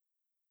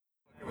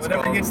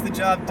Whatever gets the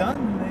job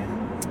done,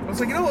 man. I was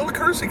like, a little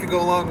courtesy could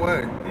go a long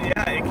way.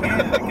 Yeah, it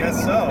can. I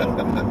guess so.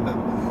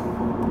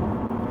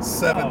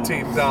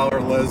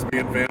 $17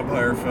 lesbian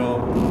vampire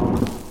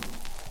film.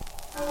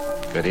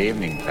 Good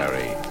evening,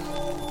 Perry.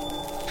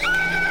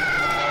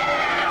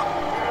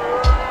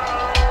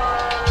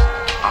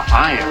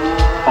 I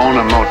own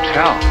a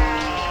motel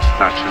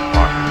not too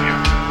far from you,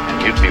 and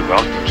you'd be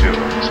welcome to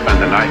spend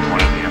the night in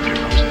one of the empty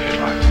rooms if you'd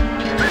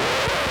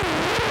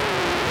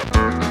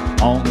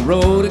like. On the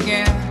road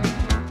again.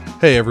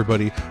 Hey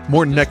everybody,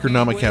 more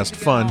Necronomicast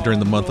fun during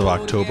the month of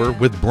October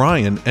with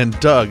Brian and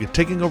Doug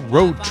taking a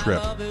road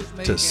trip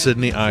to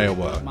Sydney,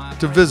 Iowa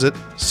to visit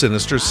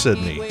Sinister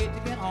Sydney.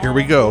 Here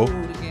we go,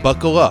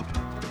 buckle up.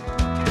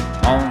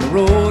 On the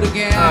road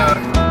again.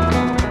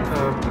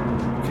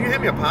 Can you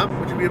hand me a pop?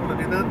 Would you be able to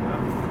do that?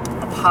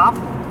 A pop?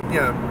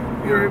 Yeah.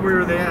 Where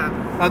are they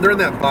at? They're in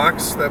that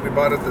box that we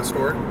bought at the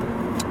store.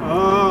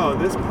 Oh,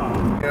 this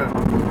pop. Yeah.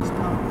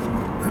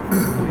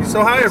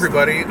 So hi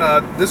everybody,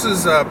 this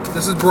is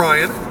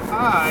Brian.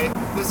 Hi,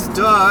 this is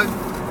Doug.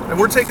 And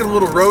we're taking a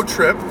little road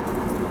trip.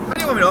 How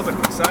do you want me to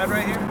open? Side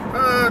right here?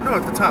 No,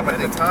 at the top, I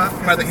think. top?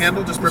 By the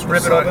handle, just rip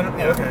Rip it side. open?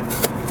 Yeah. Okay.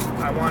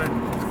 I want to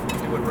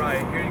do it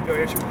right. Here you go,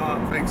 here's your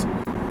pop. Thanks.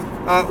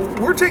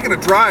 We're taking a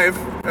drive,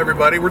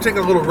 everybody. We're taking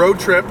a little road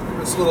trip.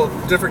 It's a little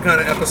different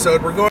kind of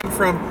episode. We're going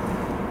from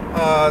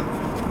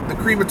the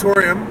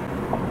crematorium.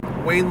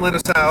 Wayne let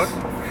us out.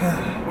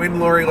 Wayne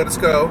and Lori let us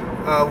go.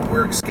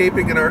 We're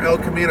escaping in our El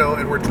Camino,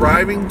 and we're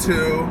driving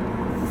to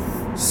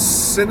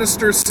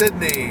Sinister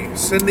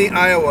Sydney,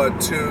 Iowa,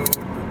 to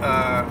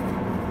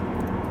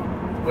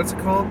what's it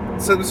called?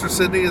 Sinister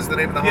Sydney is the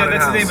name of the haunted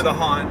house. Yeah, that's the name of the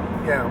haunt.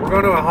 Yeah, we're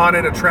going to a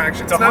haunted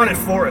attraction. It's a haunted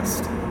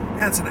forest.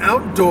 Yeah, it's an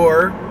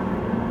outdoor,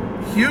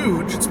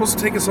 huge. It's supposed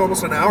to take us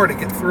almost an hour to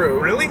get through.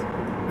 Really?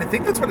 I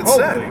think that's what it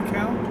Holy said.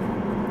 cow.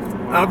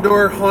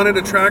 Outdoor haunted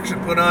attraction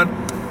put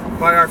on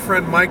by our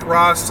friend Mike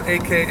Ross,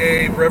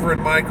 a.k.a.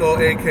 Reverend Michael,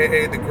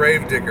 a.k.a. the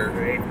Gravedigger.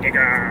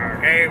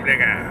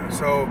 Gravedigger.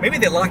 So Maybe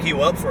they lock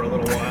you up for a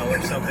little while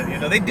or something.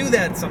 They do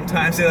that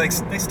sometimes. They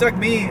stuck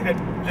me at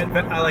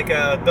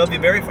Bellevue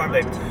Berry Farm.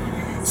 They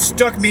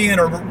stuck me in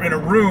a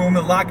room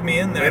and locked me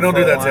in there. they don't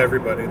for do a that while. to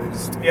everybody. They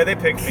just, Yeah, they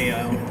picked me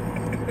out.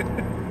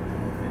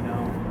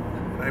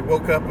 I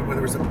woke up and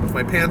when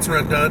my pants are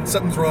undone.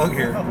 Something's wrong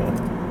here.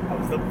 That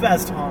was the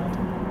best haunt.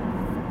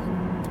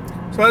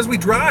 So as we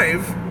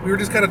drive, we were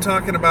just kind of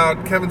talking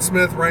about Kevin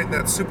Smith writing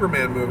that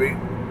Superman movie.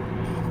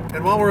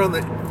 And while we're on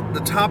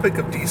the topic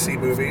of DC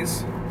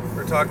movies,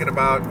 we're talking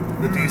about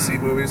the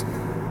DC movies,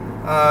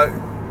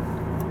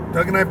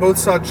 Doug and I both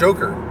saw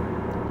Joker.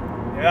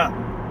 Yeah.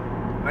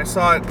 I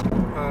saw it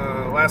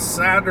last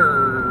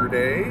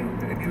Saturday,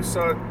 and you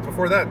saw it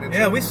before that, didn't you?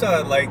 Yeah, we saw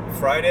it like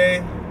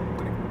Friday,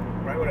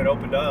 right when it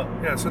opened up.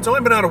 Yeah, so it's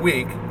only been out a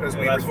week as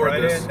we Last record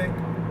Friday, this. I think.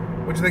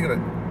 What'd you think of it?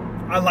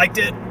 I liked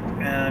it,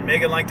 and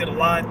Megan liked it a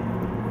lot.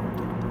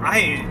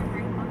 I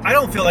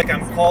don't feel like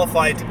I'm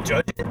qualified to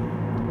judge it,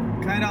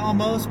 kind of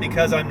almost,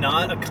 because I'm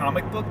not a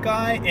comic book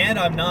guy, and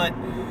I'm not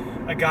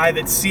a guy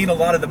that's seen a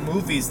lot of the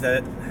movies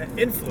that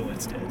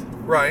influenced it.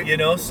 Right.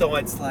 So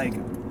it's like,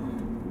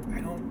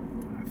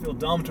 I feel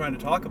dumb trying to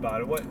talk about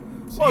it. Well,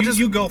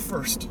 you go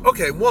first.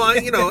 Okay, well,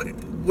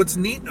 what's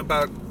neat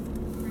about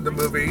the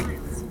movie,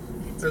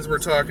 as we're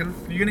talking...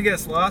 Are you going to get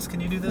us lost? Can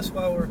you do this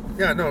while we're,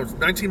 Yeah, no, it's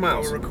 19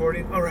 miles.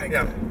 recording? All right,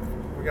 Yeah. good.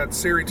 We got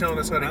Siri telling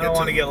us how to I get don't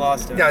want to get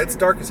lost. Yeah, it's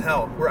dark as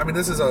hell.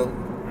 This is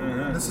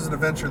an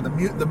adventure.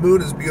 The moon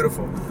is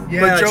beautiful.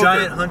 Yeah, But Joker,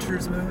 Giant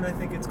Hunter's Moon, I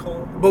think it's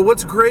called. But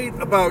what's great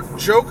about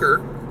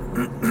Joker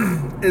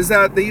is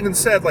that they even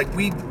said, like,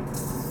 we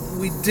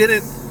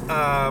didn't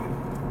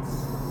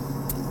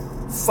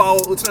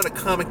follow... It's not a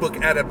comic book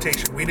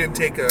adaptation. We didn't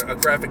take a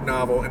graphic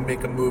novel and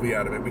make a movie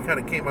out of it. We kind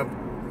of came up...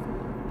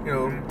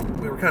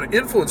 we were kind of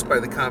influenced by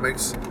the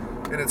comics,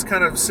 and it's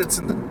kind of sits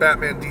in the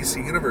Batman DC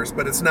universe,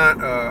 but it's not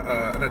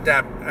an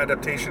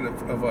adaptation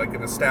of like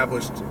an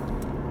established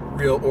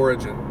real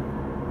origin.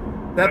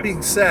 That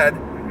being said,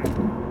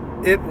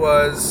 it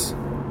was...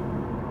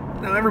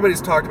 Now everybody's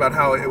talked about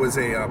how it was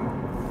a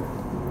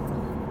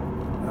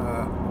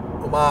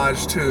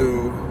homage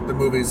to the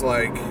movies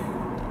like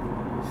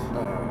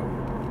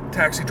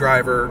Taxi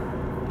Driver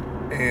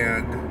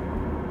and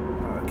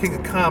King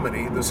of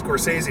Comedy, the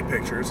Scorsese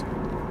pictures.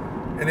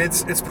 And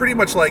it's pretty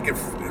much like if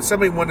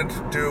somebody wanted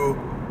to do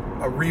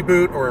a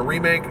reboot or a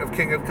remake of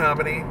King of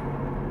Comedy,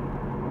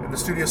 and the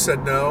studio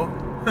said no,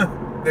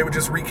 they would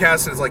just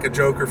recast it as like a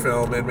Joker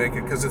film and make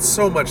it, because it's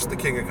so much the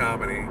King of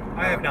Comedy.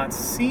 I have not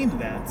seen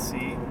that,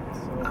 see?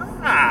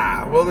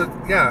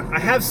 Yeah. I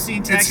have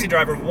seen Taxi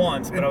Driver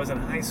once, but I was in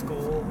high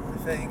school, I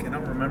think, and I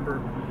don't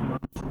remember.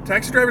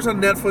 Taxi Driver's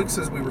on Netflix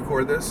as we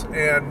record this,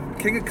 and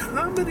King of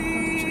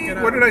Comedy,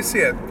 where did I see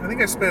it? I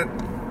think I spent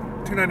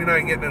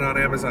 $2.99 getting it on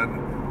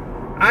Amazon.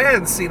 I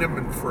hadn't seen him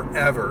in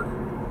forever.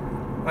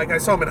 Like, I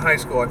saw him in high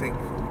school, I think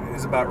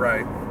is about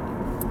right.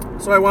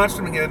 So I watched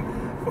him again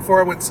before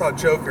I went and saw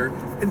Joker.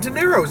 And De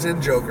Niro's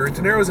in Joker, and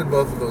De Niro's in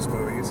both of those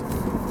movies.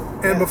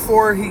 And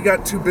before he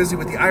got too busy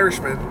with The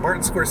Irishman,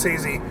 Martin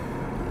Scorsese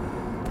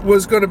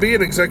was going to be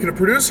an executive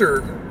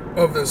producer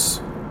of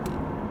this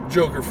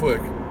Joker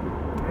flick.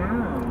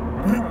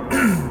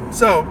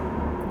 So,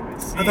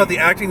 I thought the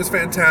acting was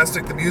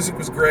fantastic. The music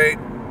was great.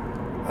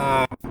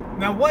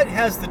 Now, what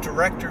has the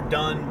director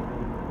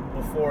done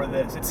before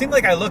this? It seemed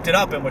like I looked it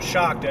up and was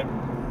shocked at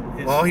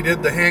his... Well, he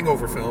did the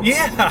Hangover films.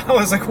 Yeah, I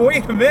was like,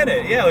 wait a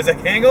minute. Yeah, it was a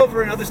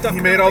Hangover and other stuff.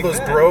 He made all those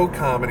bro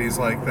comedies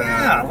like that.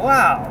 Yeah,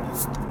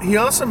 wow. He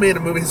also made a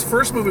movie, his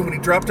first movie when he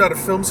dropped out of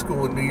film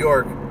school in New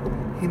York.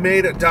 He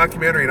made a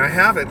documentary, and I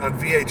have it on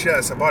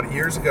VHS. I bought it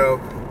years ago.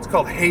 It's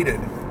called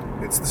Hated.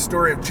 It's the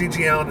story of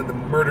Gigi Allen and the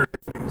murder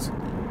movies.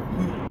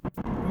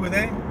 Who are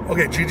they?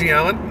 Okay, Gigi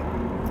Allen.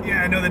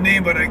 Yeah, I know the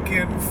name, but I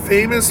can't...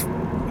 Famous,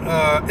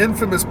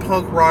 infamous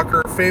punk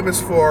rocker,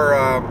 famous for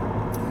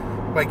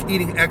like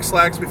eating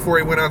X-Lax before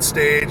he went on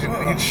stage,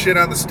 and he'd shit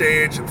on the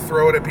stage and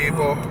throw it at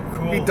people.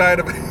 Cool. He died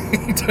of a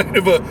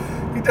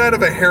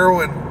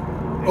heroin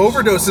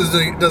overdose.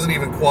 Doesn't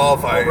even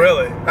qualify. Oh,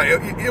 really?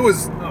 It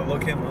was Oh,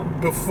 look him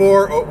up.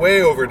 before a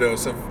way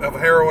overdose of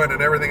heroin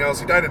and everything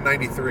else. He died in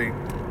 '93.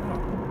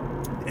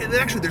 And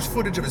actually, there's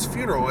footage of his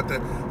funeral at the...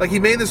 Like, he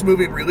made this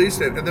movie and released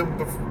it, and then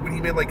when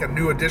he made, like, a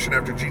new edition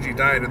after Gigi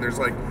died, and there's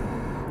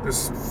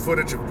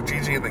footage of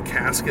Gigi in the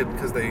casket,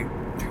 because they...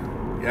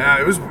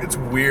 Yeah, it's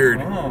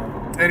weird.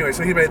 Oh. Anyway,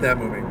 so he made that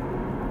movie.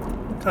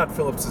 Todd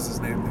Phillips is his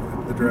name,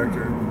 the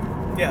director.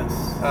 Yes.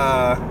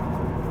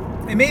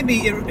 It made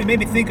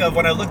me think of,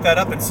 when I looked that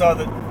up and saw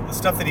the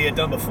stuff that he had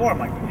done before, I'm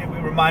like, it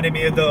reminded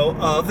me, of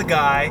the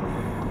guy,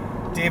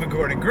 David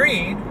Gordon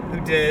Green, who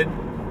did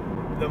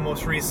the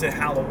most recent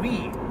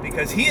Halloween,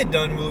 because he had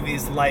done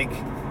movies like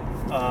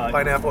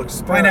Pineapple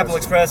Express. Pineapple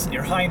Express and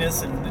Your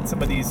Highness and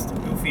some of these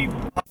goofy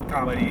pop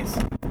comedies.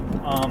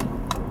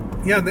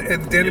 Yeah,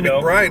 and Danny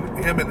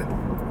McBride, him and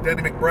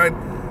Danny McBride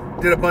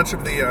did a bunch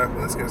of the...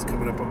 this guy's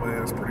coming up on my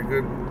ass pretty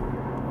good.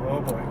 Oh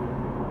boy.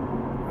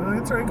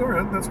 That's all right, go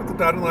around. That's what the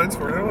dotted line's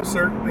for. Hello,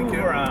 sir. Thank you.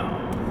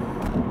 Around.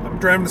 I'm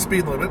driving the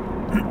speed limit.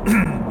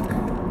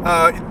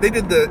 They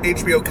did the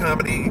HBO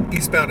comedy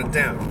Eastbound and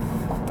Down.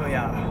 Oh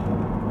yeah.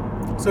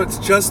 So it's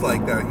just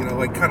like that,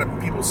 like kind of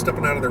people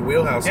stepping out of their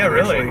wheelhouse Yeah, and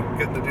really. actually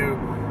getting to do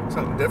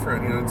something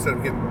different, instead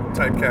of getting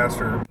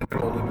typecast or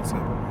pigeonholed into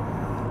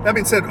something. That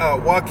being said,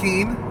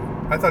 Joaquin,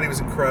 I thought he was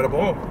incredible.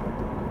 Oh.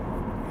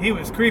 He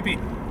was creepy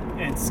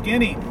and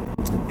skinny.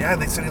 Yeah,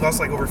 they said he lost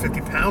like over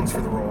 50 pounds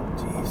for the role.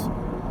 Jeez.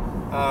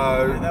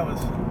 That was...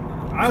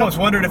 I almost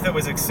wondered if it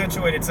was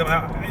accentuated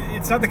somehow.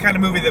 It's not the kind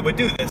of movie that would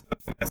do this.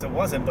 I guess it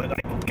wasn't, but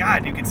like,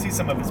 God, you could see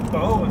some of his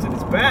bones in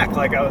his back.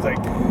 Like, I was like...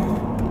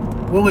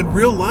 Well, in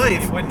real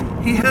life,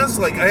 wouldn't. he has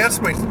like... I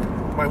asked my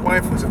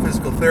wife, who's a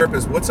physical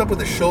therapist, what's up with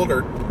his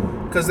shoulder?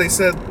 Because they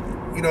said,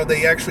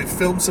 they actually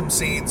filmed some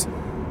scenes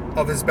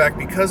of his back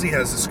because he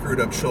has a screwed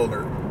up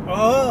shoulder.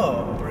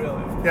 Oh,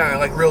 really? Yeah,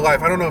 like real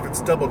life. I don't know if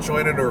it's double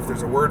jointed or if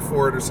there's a word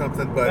for it or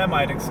something, but That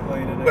might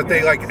explain it. but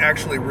they like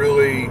actually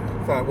really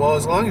thought, well,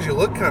 as long as you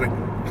look kind of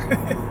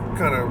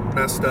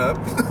messed up.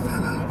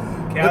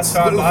 Cast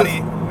on body.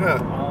 Yeah.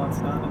 Oh, it's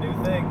not a new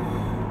thing.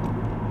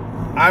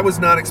 I was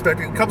not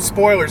expecting... A couple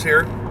spoilers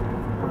here.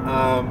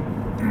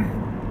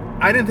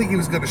 I didn't think he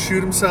was going to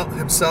shoot himself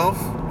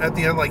at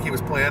the end like he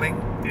was planning.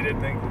 You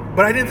didn't think?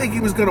 But I didn't think he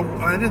was going to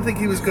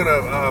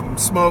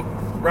smoke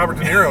Robert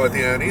De Niro at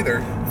the end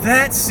either.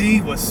 That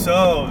scene was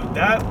so...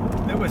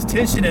 There was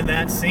tension in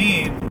that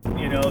scene,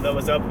 that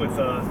was up with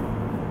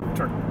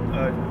Quentin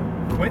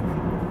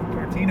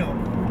Tarantino.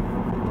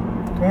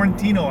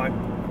 I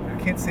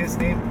can't say his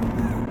name.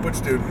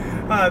 Which dude?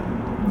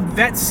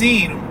 That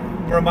scene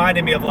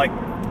reminded me of like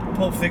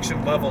Pulp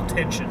Fiction level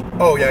tension.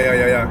 Oh, yeah.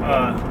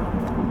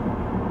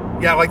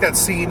 Yeah, like that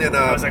scene in...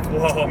 I was like,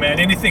 whoa, man,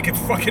 anything could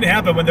fucking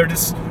happen when they're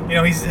just,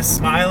 he's just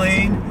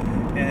smiling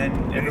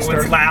and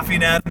everyone's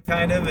laughing at him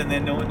kind of, and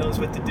then no one knows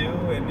what to do.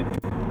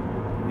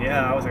 And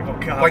yeah, I was like, oh,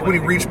 God. Like when he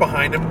reached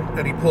behind him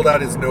and he pulled out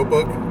his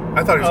notebook.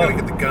 I thought he was going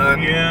to get the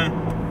gun. Yeah.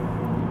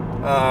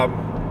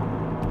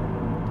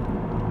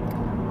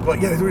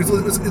 But yeah,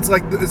 it's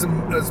like there's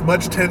as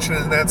much tension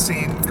in that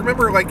scene. Do you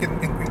remember, like,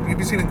 have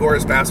you seen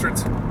Inglourious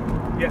Bastards?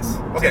 Yes.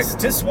 Okay.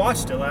 Just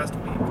watched it last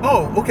week.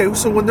 Oh, okay.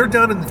 So when they're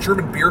down in the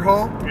German beer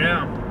hall,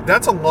 Yeah.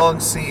 that's a long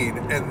scene,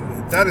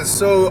 and that is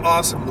so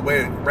awesome the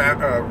way it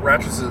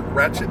ratchets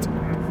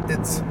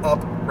up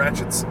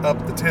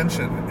the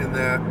tension in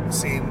that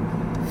scene.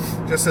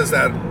 Just as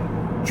that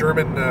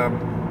German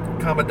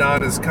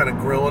commandant is kind of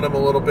grilling him a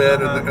little bit,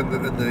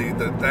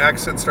 and the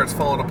accent starts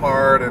falling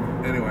apart.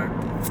 And anyway,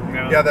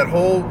 yeah, that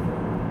whole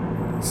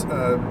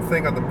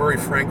thing on the Murray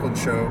Franklin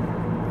show,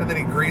 and then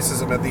he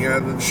greases him at the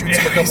end and shoots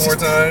him a couple more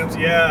times.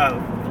 Yeah,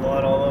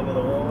 blood all over the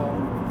wall.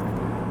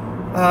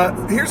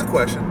 Here's a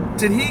question: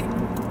 did he,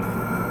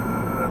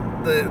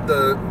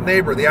 the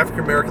neighbor, the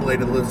African American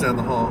lady that lives down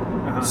the hall,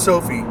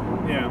 Sophie,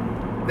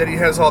 that he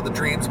has all the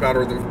dreams about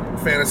or the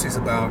fantasies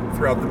about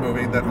throughout the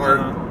movie that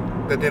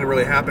aren't that didn't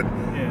really happen,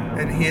 Yeah.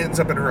 and he ends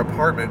up in her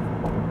apartment?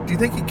 Do you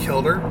think he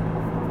killed her,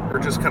 or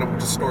just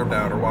stormed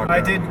out or walked out?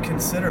 I didn't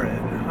consider it,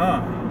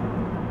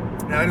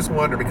 Yeah, I just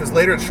wonder, because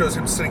later it shows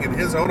him sitting in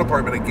his own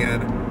apartment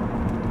again,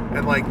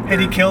 And like, Had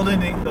he killed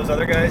any those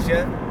other guys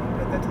yet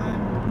at that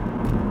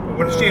time? Or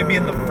would she be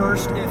in the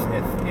first?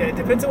 Yeah, it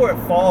depends on where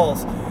it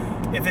falls.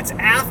 If it's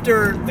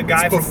after the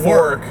guy from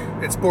work,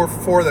 it's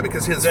before that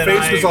because his then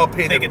face was all I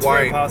think painted it's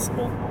very white.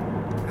 possible.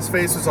 His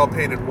face was all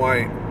painted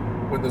white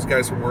when those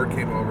guys from work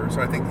came over.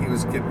 So I think he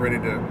was getting ready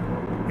to.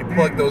 He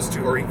plugged those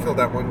two, or he killed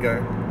that one guy.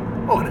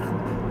 Oh, and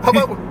how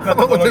about when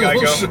the the guy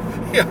little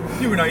go? yeah,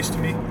 You were nice to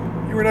me.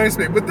 you were nice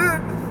to me. But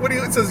then when he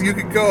says you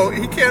could go,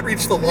 he can't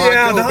reach the lock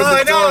Yeah, to open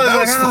I the know, door. That I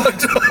was was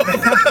fucked up.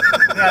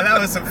 Yeah, that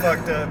was some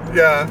fucked up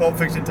Yeah. Pulp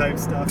Fiction type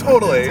stuff.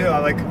 Totally. Too.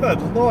 I'm like, good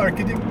lord,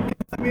 can you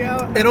let me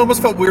out? It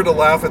almost felt weird to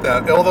laugh at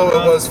that, although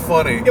it was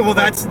funny. Yeah, well,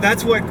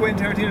 that's what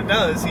Quentin Tarantino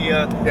does. He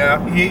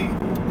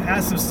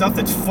has some stuff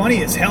that's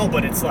funny as hell,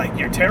 but it's like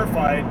you're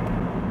terrified.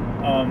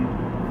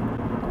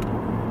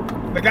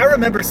 Like I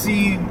remember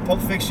seeing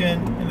Pulp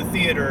Fiction in the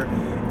theater,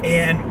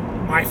 and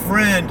my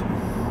friend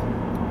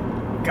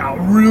got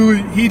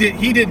really he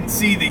didn't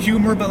see the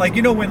humor, but like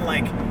when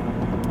like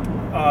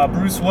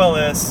Bruce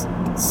Willis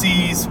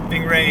sees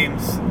Ving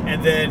Rhames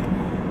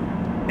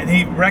and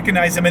he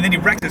recognized him, and then he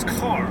wrecked his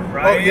car,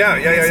 right? Oh, yeah.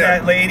 It's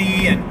that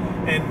lady, and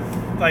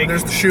like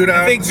There's the shootout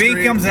I think in the Ving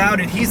street. comes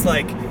out and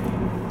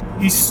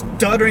he's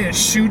stuttering and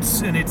shoots,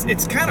 and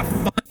it's kind of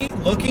funny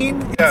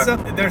looking. Yeah.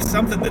 There's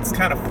something that's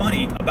kind of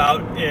funny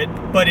about it,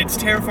 but it's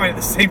terrifying at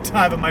the same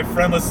time. And my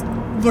friend was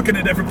looking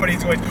at everybody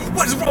and going,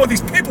 "What is wrong with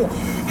these people?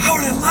 How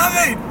are they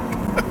living?"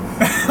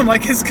 I'm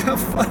like, it's kind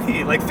of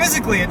funny. Like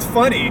physically, it's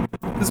funny.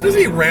 Does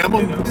he ram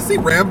him? Does he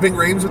ram Ving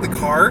Rhames with the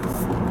car?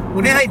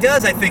 When Yeah, he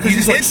does. I think he Because just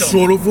he's like, hits him.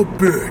 son of a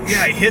bitch.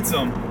 Yeah, he hits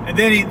him, and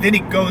then he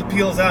goes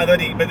peels out. But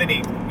then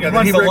he then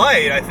runs he the wreck-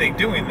 light. I think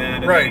doing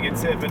that, and Right. then he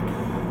gets hit. But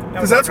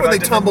Because that's when they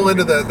tumble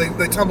into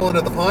they tumble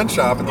into the pawn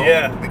shop and the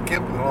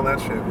gimp and all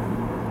that shit.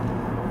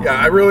 Yeah,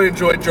 I really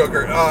enjoyed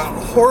Joker.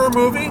 Horror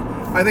movie.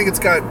 I think it's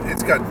got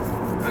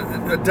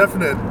a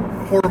definite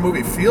horror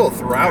movie feel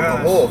throughout the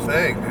whole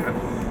thing, man.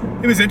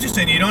 It was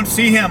interesting. You don't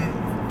see him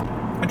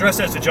dressed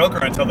as the Joker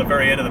until the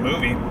very end of the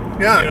movie.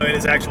 Yeah. In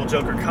his actual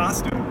Joker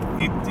costume.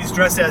 He's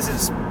dressed as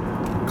his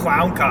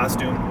clown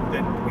costume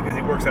because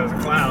he works out as a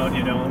clown.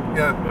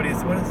 Yeah. What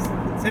is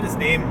it his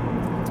name?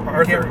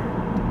 Arthur.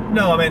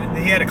 No, I mean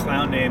he had a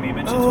clown name. He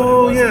mentions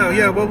Oh what it was.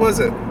 yeah. What was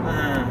it?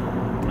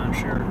 I'm not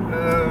sure.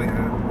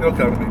 Yeah. It'll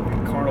come to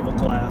me. Carnival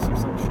Class or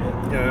some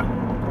shit. Yeah.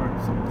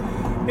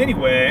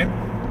 Anyway,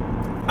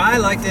 I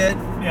liked it.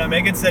 Yeah,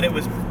 Megan said it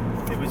was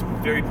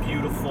very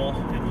beautiful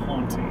and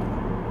haunting.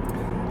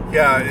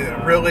 Yeah.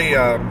 It really.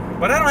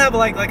 But I don't have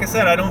like I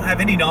said, I don't have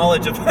any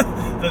knowledge of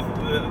I'm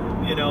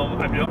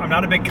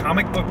not a big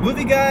comic book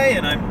movie guy,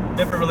 and I've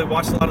never really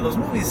watched a lot of those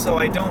movies, so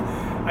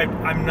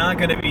I'm not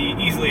going to be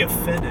easily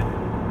offended,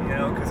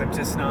 because I'm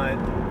just not.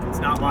 It's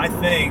not my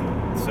thing.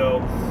 So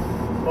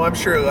Well, I'm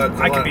sure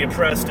I could be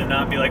impressed and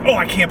not be like, oh,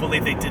 I can't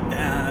believe they did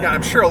that. Yeah,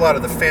 I'm sure a lot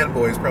of the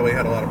fanboys probably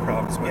had a lot of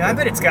problems with it. Yeah, I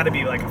bet it's got to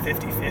be like a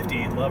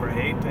 50-50 love or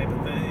hate type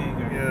of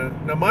thing. Or, Yeah.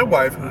 Now, my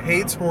wife, who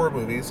hates horror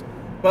movies,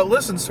 but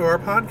listens to our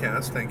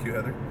podcast, thank you,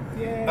 Heather.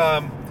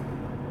 Yeah.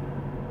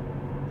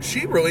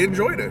 She really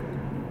enjoyed it,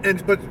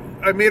 but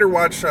I made her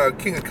watch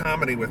King of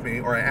Comedy with me,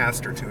 or I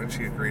asked her to, and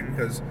she agreed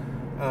because,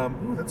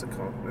 ooh, that's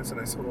a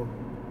nice little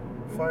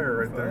fire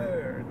right there.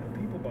 Fire,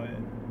 people buy it.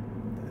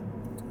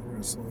 We're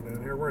gonna slow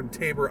down here. We're in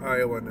Tabor,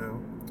 Iowa now.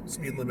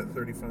 Speed limit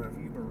 35.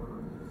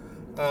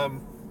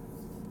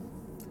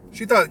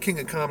 She thought King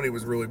of Comedy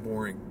was really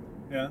boring,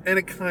 Yeah. and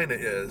it kind of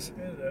is.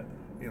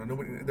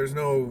 Nobody. There's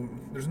no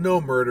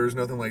murders,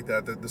 nothing like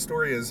that. The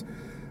story is,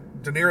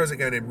 De Niro's a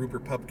guy named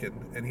Rupert Pupkin,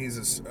 and he's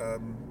this.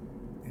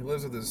 He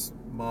lives with his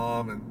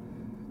mom and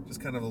just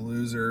kind of a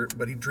loser,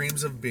 but he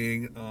dreams of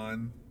being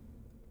on.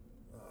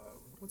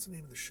 What's the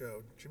name of the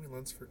show? Jimmy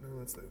Lunsford? No,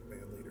 that's the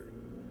band leader.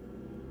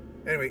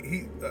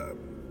 Anyway,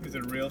 Is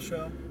it a real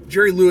show?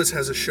 Jerry Lewis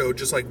has a show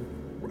just like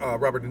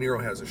Robert De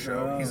Niro has a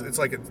show. Oh. It's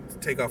like a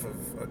takeoff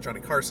of Johnny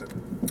Carson.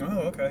 Oh,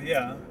 okay,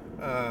 yeah.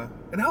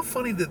 And how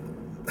funny that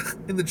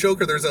in the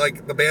Joker there's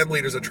like the band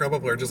leader's a trumpet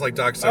player just like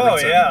Doc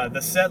Severinsen. Oh, yeah.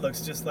 The set looks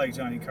just like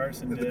Johnny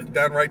Carson did.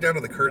 Right down to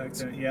the Back curtains.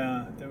 then.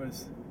 Yeah, there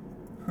was.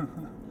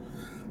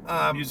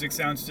 Music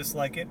sounds just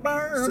like it.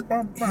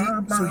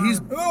 So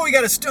he's- Oh, we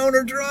got a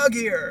stoner drug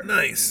here.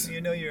 Nice.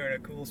 You know you're in a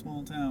cool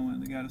small town when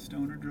they got a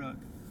stoner drug.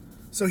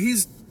 So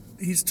he's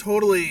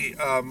totally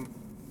a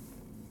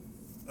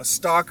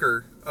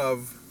stalker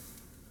of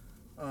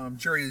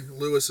Jerry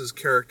Lewis's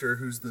character,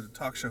 who's the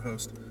talk show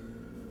host.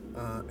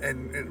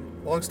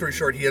 And long story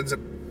short, he ends up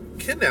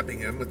kidnapping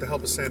him with the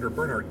help of Sandra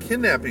Bernhard,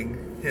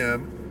 kidnapping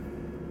him.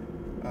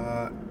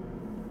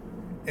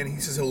 And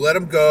he says he'll let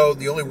him go.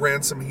 The only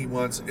ransom he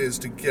wants is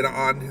to get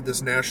on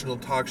this national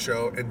talk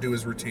show and do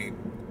his routine.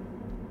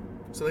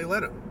 So they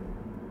let him.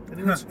 And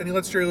he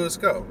lets Jerry Lewis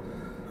go.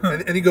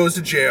 And he goes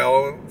to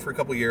jail for a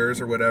couple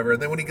years or whatever.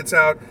 And then when he gets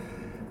out,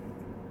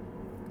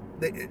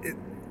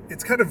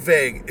 it's kind of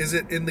vague. Is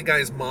it in the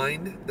guy's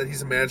mind that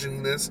he's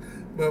imagining this?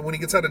 But when he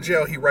gets out of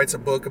jail, he writes a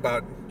book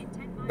about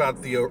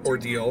the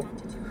ordeal.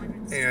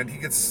 And he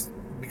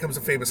becomes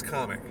a famous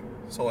comic.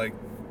 So like...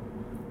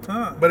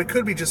 Huh. But it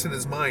could be just in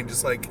his mind,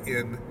 just like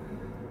in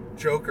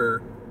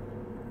Joker,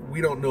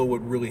 we don't know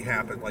what really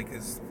happened. Like,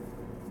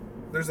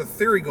 there's a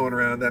theory going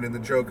around that in the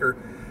Joker.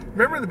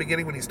 Remember in the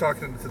beginning when he's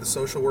talking to the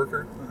social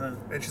worker,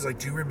 and she's like,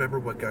 "Do you remember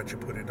what got you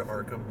put into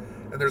Arkham?"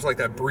 And there's like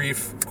that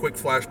brief, quick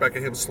flashback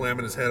of him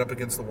slamming his head up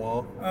against the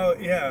wall. Oh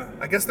yeah.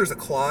 I guess there's a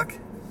clock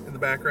in the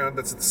background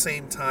that's at the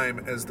same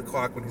time as the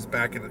clock when he's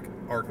back in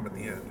Arkham at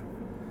the end.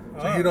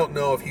 So you don't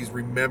know if he's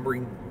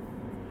remembering,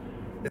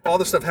 if all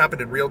this stuff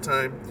happened in real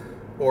time,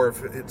 or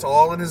if it's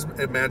all in his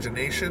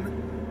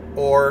imagination,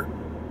 or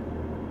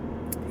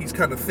he's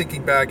kind of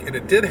thinking back and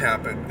it did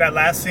happen. That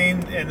last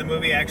scene in the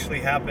movie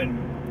actually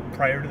happened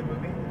prior to the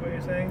movie. What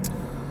you're saying?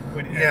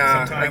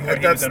 Yeah, sometime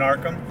when he was in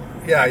Arkham.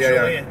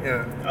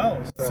 Yeah.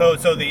 Oh,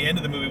 so the end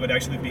of the movie would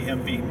actually be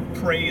him being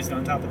praised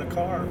on top of the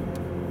car.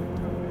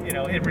 You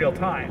know, in real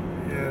time.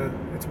 Yeah,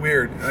 it's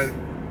weird.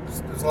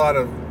 There's a lot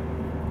of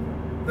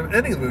the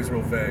ending of the movie's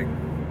real vague,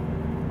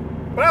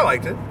 but I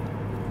liked it.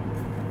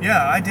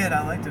 Yeah, I did.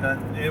 I liked it.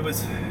 It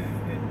was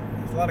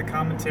a lot of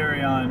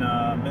commentary on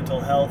mental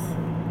health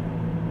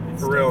and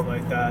For stuff real.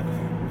 like that.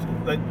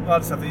 Like a lot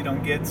of stuff that you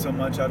don't get so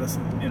much out of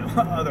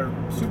other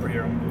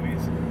superhero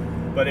movies.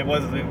 But it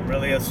was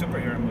really a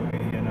superhero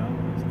movie, you know.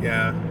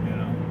 Yeah. You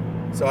know.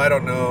 So I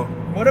don't know.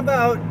 What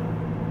about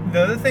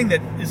the other thing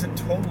that isn't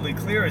totally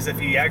clear is if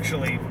he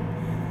actually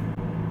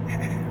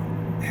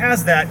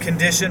has that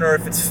condition or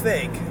if it's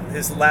fake.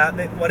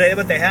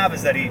 What they have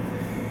is that he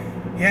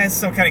has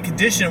some kind of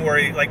condition where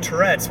he, like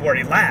Tourette's, where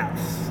he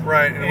laughs.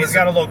 Right. And he's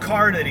got a little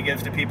card that he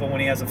gives to people when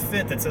he has a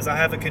fit that says, "I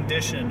have a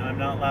condition. I'm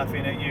not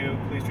laughing at you.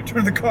 Please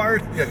return the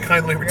card." Yeah,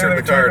 kindly return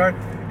the card.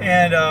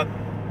 And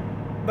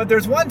but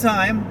there's one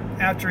time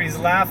after he's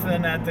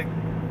laughing at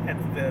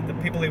the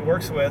people he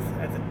works with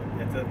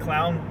at the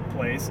clown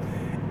place,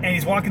 and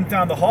he's walking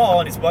down the hall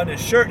and he's buttoning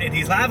his shirt and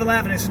he's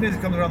laughing. As soon as he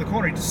comes around the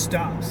corner, he just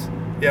stops.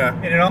 Yeah.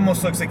 And it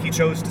almost looks like he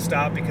chose to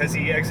stop because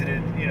he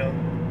exited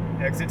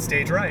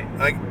stage right.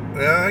 I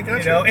got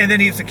You know, and then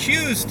he's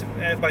accused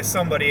by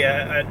somebody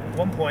at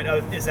one point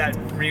of, is that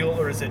real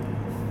or is it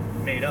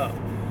made up?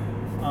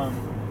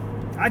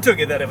 I took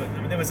it that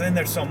it was in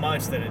there so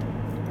much that it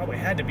probably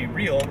had to be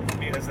real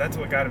because that's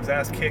what got his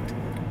ass kicked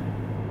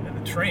in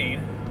the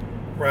train.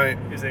 Right.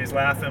 Is that he's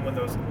laughing when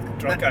those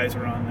drunk guys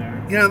were on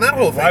there. Yeah, and that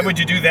whole thing. Why would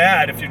you do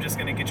that if you're just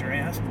going to get your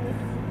ass pulled?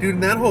 Dude,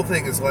 and that whole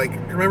thing is like, you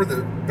remember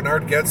the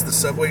Bernard Goetz, the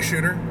subway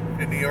shooter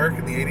in New York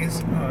in the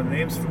 80s?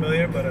 Name's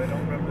familiar, but I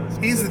don't remember this.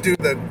 He's the dude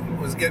that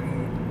was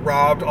getting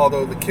robbed,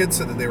 although the kids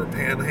said that they were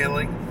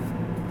panhandling.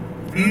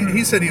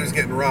 He said he was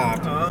getting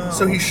robbed. Oh.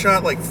 So he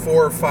shot like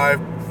 4 or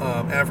 5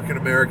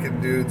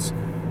 African-American dudes.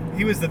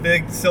 He was the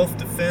big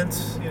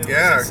self-defense.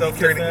 Yeah,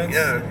 self-defense.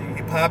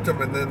 he popped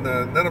them, and then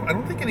I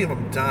don't think any of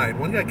them died.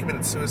 One guy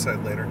committed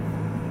suicide later.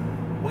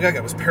 One guy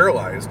was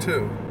paralyzed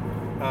too.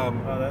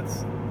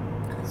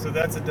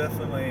 That's a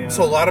definitely.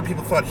 So a lot of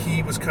people thought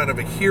he was kind of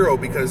a hero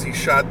because he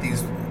shot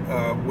these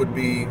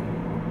would-be.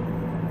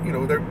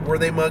 Were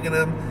they mugging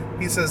him?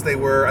 He says they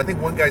were. I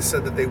think one guy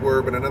said that they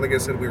were, but another guy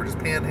said we were just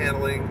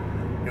panhandling.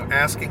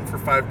 Asking for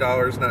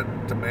 $5,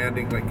 not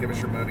demanding like give us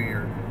your money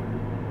or.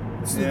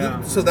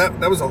 So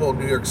that was a whole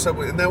New York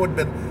subway, and that would have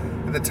been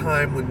in the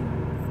time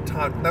when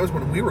Todd. That was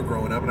when we were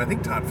growing up, and I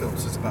think Todd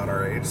Phillips is about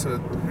our age, so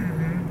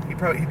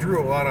he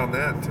drew a lot on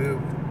that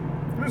too.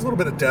 There's a little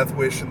bit of Death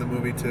Wish in the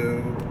movie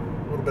too,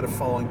 a little bit of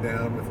Falling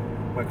Down with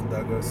Michael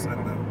Douglas. I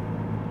don't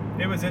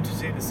know. It was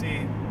interesting to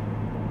see.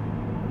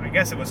 I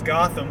guess it was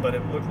Gotham, but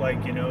it looked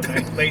like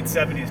late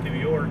 '70s New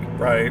York.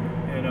 Right.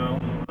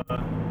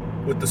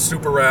 With the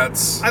Super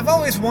Rats. I've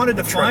always wanted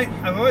to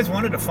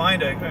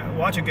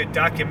watch a good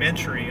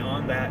documentary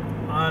on that,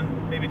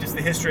 on maybe just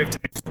the history of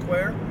Times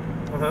Square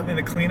and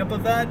the cleanup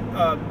of that,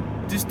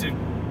 just to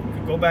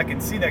go back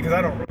and see that because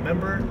I don't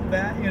remember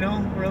that,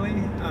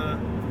 really.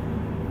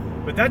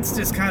 But that's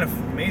just kind of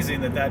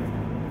amazing that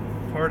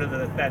part of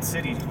that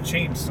city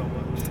changed so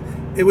much.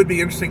 It would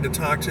be interesting to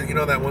talk to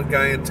that one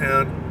guy in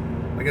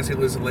town. I guess he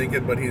lives in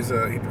Lincoln, but he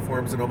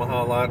performs in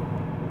Omaha a lot.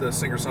 The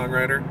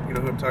singer-songwriter, you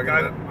know who I'm talking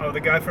about? Oh, the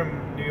guy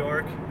from New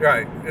York?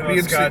 Right.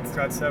 Scott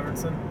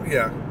Severinsen?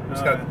 Yeah,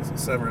 Scott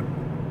Severin.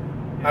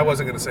 Yeah. I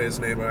wasn't going to say his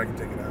name, but I can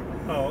take it out.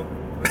 Oh.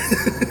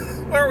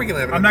 Why are we going to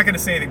have it? I'm not going to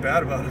say anything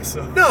bad about him,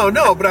 so.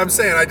 No, but I'm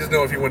saying I just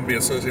know if he wouldn't be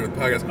associated with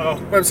the podcast. Oh.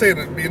 But I'm saying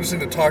it'd be interesting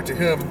to talk to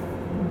him,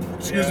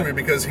 me,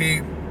 because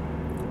he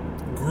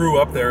grew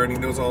up there and he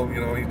knows all,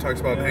 he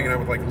talks about hanging out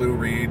with like Lou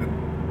Reed.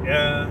 And,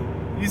 yeah.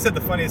 You said the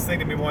funniest thing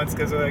to me once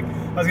because I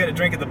was getting a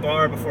drink at the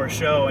bar before a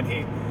show and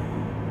he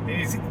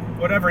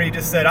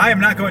just said, "I am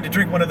not going to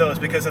drink one of those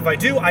because if I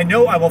do, I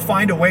know I will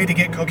find a way to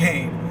get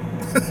cocaine."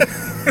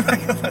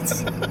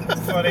 That's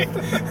funny.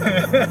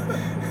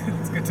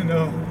 It's good to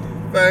know.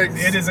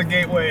 Thanks. It is a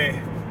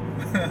gateway.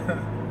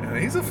 Yeah,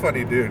 he's a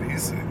funny dude.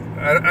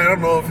 I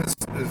don't know if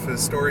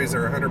his stories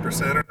are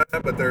 100% or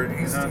not, but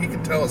he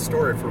can tell a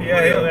story for real.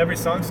 Yeah, every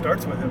song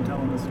starts with him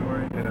telling the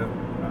story. Yeah.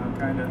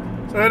 Kind of.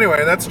 So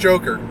anyway, that's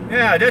Joker.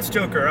 Yeah, that's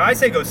Joker. I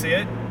say go see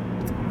it.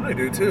 I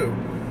do too.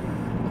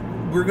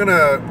 We're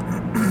gonna.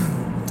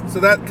 So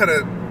that kind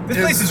of. This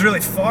place is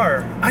really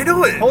far. I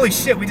know it. Holy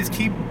shit! We just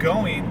keep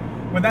going.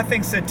 when that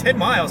thing said 10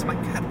 miles, I'm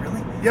like, God,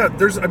 really? Yeah,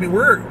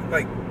 we're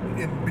like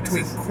in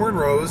between corn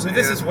rows.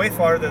 This is way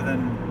farther than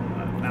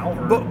an hour.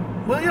 But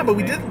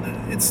we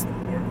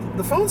didn't.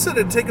 The phone said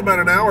it'd take about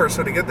an hour or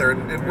so to get there,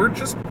 and we're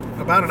just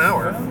about an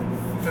hour.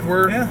 And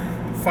we're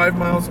 5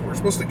 miles. We're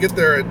supposed to get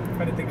there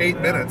in 8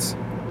 minutes.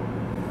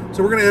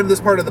 So we're going to end this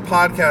part of the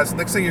podcast.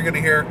 Next thing you're going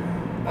to hear,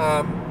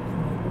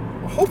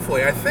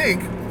 hopefully, I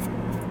think,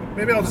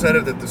 maybe I'll just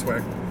edit it this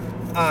way.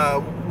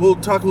 We'll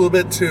talk a little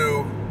bit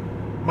to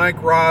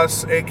Mike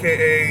Ross,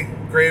 a.k.a.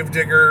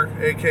 Gravedigger,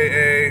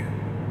 a.k.a.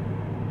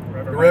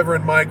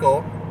 Reverend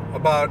Michael,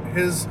 about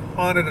his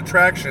haunted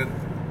attraction,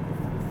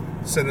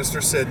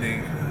 Sinister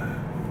Sydney.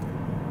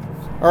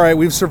 All right,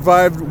 we've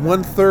survived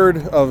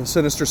 1/3 of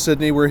Sinister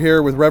Sydney. We're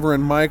here with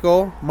Reverend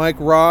Michael, Mike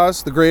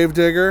Ross, the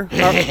Gravedigger.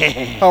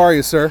 How are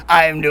you, sir?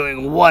 I am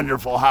doing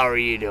wonderful. How are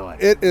you doing?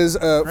 It is,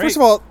 first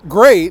of all,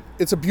 great.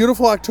 It's a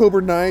beautiful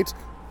October night.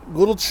 A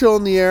little chill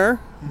in the air,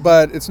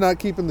 but it's not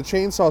keeping the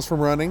chainsaws from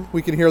running.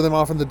 We can hear them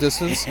off in the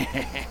distance.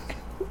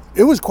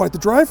 It was quite the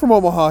drive from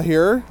Omaha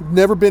here.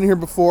 Never been here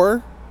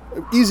before.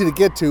 Easy to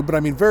get to, but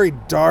I mean, very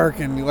dark,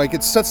 and like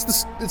it sets the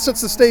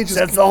stage.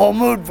 Sets the whole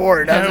mood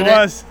for it, doesn't it? It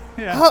was.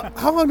 Yeah.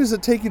 How long does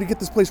it take you to get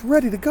this place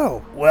ready to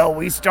go? Well,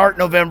 we start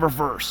November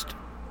 1st.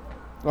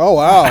 Oh,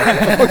 wow.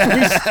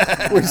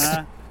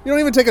 You don't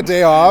even take a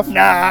day off?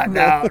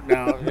 No.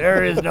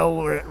 There is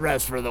no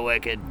rest for the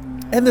wicked.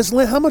 And this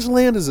land, how much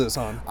land is this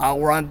on?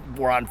 We're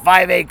on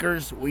 5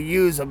 acres. We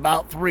use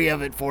about 3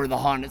 of it for the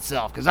haunt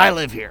itself, because I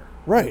live here.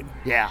 Right.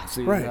 Yeah,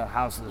 see, Right. the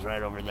house is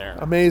right over there.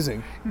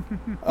 Amazing.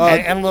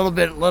 And a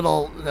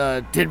little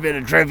tidbit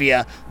of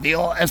trivia.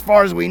 As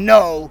far as we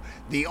know,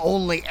 the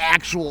only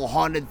actual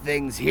haunted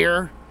things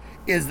here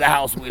is the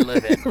house we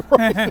live in.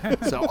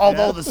 So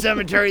although the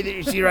cemetery that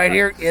you see right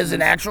here is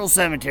an actual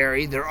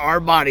cemetery, there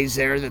are bodies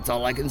there. That's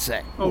all I can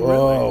say. Oh, really?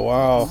 Oh,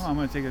 wow. Oh, I'm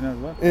going to take another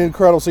look.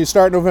 Incredible. So you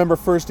start November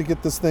 1st to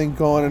get this thing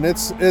going, and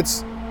it's.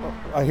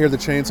 I hear the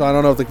chainsaw. I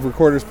don't know if the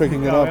recorder's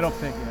picking it up. I don't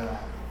think it.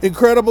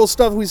 Incredible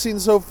stuff we've seen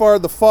so far.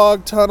 The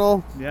fog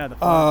tunnel. Yeah, the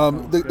fog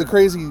tunnel was the good.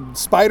 crazy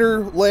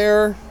spider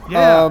lair.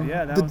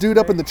 That the was dude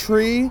up in great. the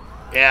tree.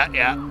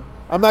 Yeah.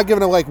 I'm not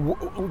giving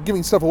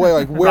giving stuff away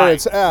like where Right.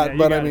 it's at, Yeah, you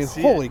but I gotta mean,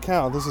 see holy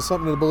cow, this is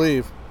something to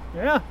believe.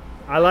 Yeah,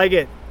 I like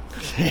it.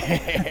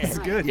 It's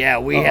good. Yeah,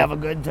 we have a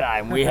good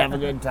time.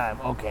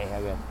 Okay,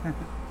 I got.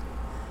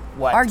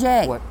 What?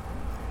 RJ. What?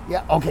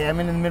 Yeah. Okay, I'm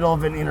in the middle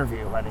of an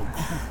interview, honey.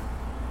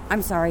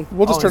 I'm sorry.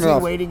 We'll just turn is it he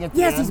off. waiting at the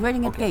Yes, end? he's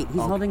waiting at the gate. He's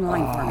holding the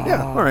line for me.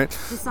 Yeah, all right.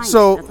 Just sign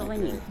So, it. That's all I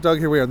need. Doug,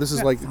 here we are. This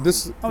is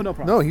this. Oh, no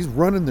problem. No, he's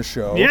running the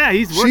show. Yeah,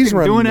 he's She's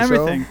working, running doing the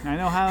show. everything. I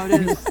know how it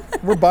is.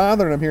 We're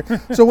bothering him here.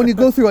 So when you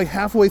go through like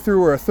halfway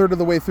through or a third of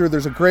the way through,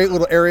 there's a great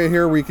little area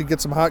here where you could get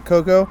some hot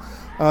cocoa.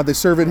 They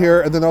serve it here,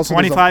 and then also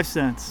there's 25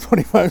 cents.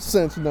 25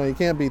 cents. No, you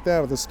can't beat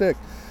that with a stick.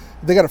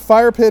 They got a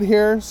fire pit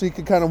here, so you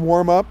can kind of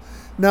warm up.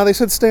 Now they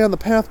said stay on the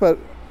path, but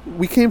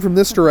we came from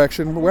this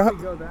direction. Go that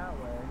way.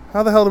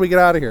 How the hell do we get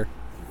out of here?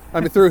 I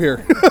mean, through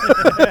here.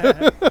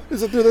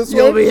 Is it through this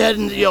You'll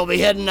way? be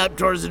heading up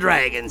towards the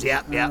dragons.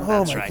 Yep, that's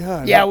my right.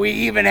 God. Yeah, we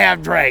even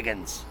have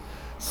dragons.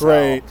 So,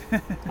 Great.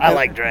 I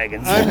like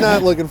dragons. I'm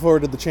not looking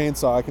forward to the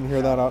chainsaw. I can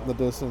hear that out in the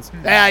distance.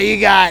 Yeah,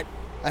 you got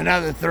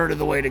another third of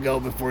the way to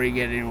go before you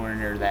get anywhere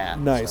near that.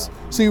 Nice.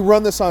 So you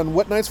run this on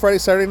what nights? Friday,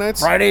 Saturday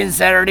nights? Friday and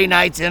Saturday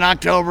nights in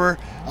October.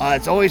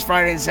 It's always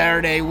Friday and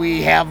Saturday.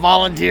 We have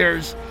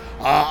volunteers,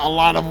 a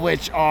lot of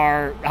which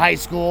are high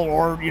school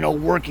or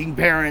working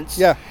parents.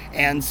 Yeah.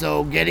 And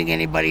so getting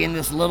anybody in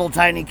this little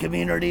tiny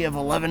community of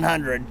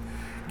 1,100,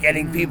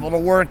 getting people to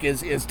work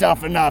is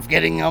tough enough.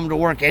 Getting them to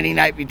work any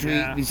night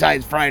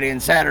besides Friday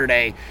and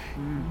Saturday,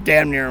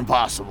 damn near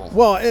impossible.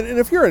 Well, and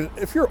if you're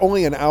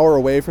only an hour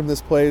away from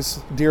this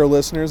place, dear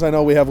listeners, I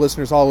know we have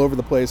listeners all over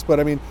the place,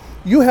 but I mean,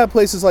 you have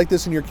places like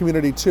this in your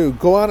community too.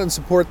 Go out and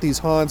support these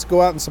haunts.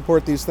 Go out and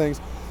support these things,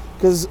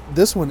 because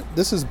this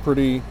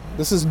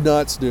is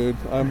nuts, dude.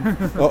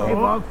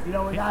 Uh-oh. We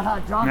got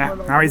hot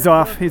chocolate. Now he's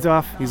off. He's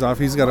off. He's off.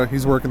 He's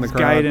working the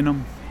crowd. Guiding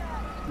him.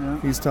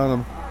 He's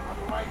telling him.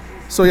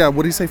 So yeah,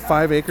 what do you say?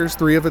 5 acres,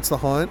 3 of it's the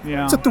haunt.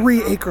 Yeah. It's a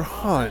 3-acre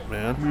haunt,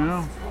 man.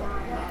 Yeah.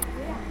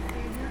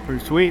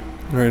 Pretty sweet.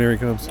 All right, here he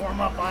comes.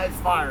 Warm up by his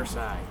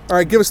fireside. All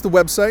right, give us the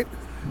website.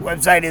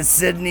 Website is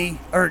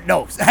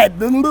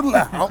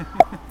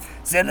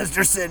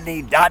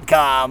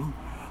SinisterSydney.com.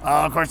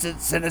 Of course,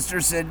 it's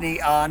Sinister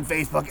Sydney on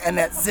Facebook, and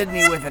that's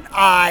Sydney with an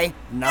I,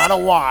 not a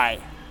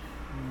Y.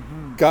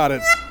 Got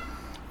it.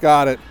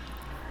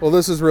 Well,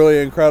 this is really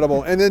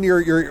incredible. And then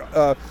your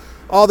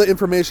all the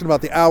information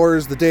about the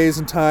hours, the days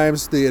and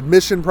times, the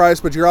admission price,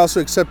 but you're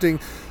also accepting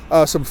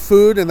some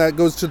food, and that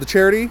goes to the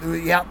charity.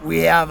 Yep,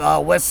 we have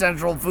West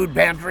Central Food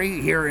Pantry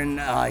here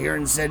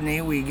in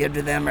Sydney. We give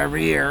to them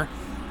every year.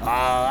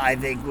 I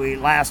think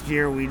last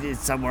year we did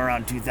somewhere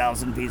around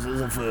 2,000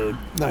 pieces of food.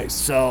 Nice.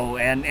 So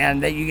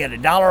and that you get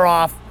 $1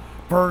 off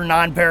per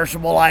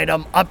non-perishable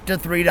item, up to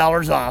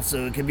 $3 off.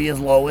 So it can be as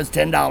low as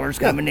 $10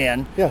 coming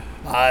in. Yeah.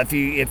 If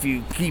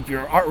you keep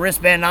your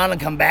wristband on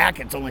and come back,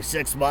 it's only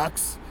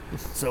 $6.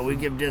 So we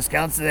give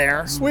discounts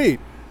there. Sweet.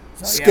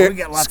 So, yeah, we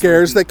get lots of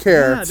Scares that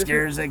care. Yeah,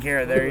 Scares that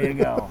care. There you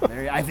go.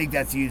 I think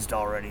that's used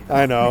already. Though.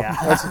 I know.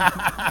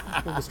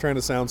 Yeah. I'm just trying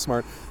to sound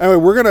smart. Anyway,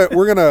 we're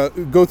gonna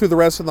go through the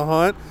rest of the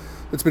haunt.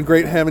 It's been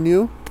great having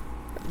you.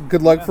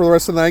 Good luck for the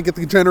rest of the night. Get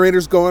the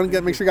generators going.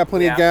 Make sure you got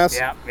plenty of gas.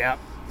 Yeah.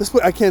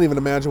 I can't even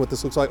imagine what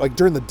this looks like. Like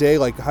during the day,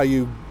 like how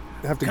you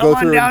have to Come go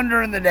on through. down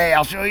during the day.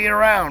 I'll show you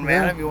around,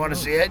 man. Yeah. If you want to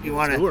see it, you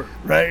want Sure. to,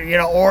 right?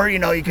 Or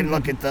you can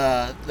look at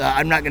the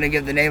I'm not going to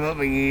give the name of it,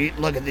 but you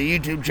look at the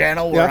YouTube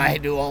channel where Yeah. I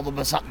do all the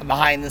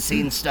behind the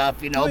scenes stuff,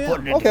 putting it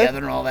Okay. together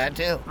and all that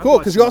too. Cool,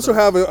 because you also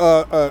have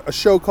a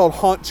show called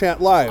Haunt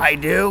Chat Live. I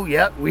do.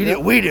 Yep,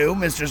 we do.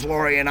 Mistress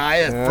Lori and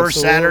I, the first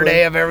Absolutely.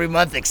 Saturday of every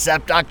month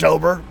except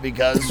October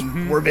because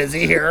we're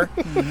busy here.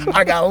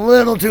 I got a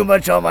little too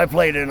much on my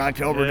plate in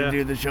October to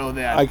do the show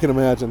then. I can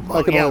imagine.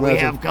 I can yeah, only we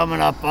imagine. have coming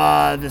up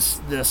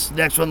this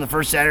next one, the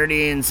first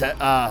Saturday in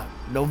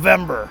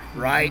November,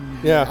 right?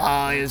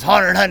 Yeah. Is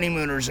Haunted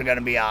Honeymooners are going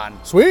to be on.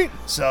 Sweet.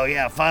 So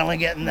yeah, finally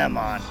getting them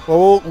on.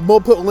 Well,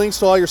 we'll put links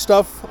to all your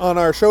stuff on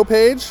our show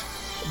page.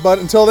 But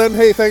until then,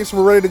 hey, thanks.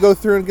 We're ready to go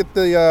through and get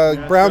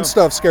the brown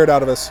stuff scared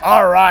out of us.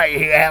 All right,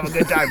 you have a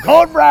good time.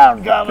 Code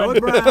Brown coming.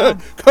 Code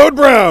Brown. Code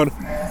Brown.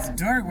 It's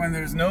dark when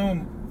there's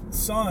no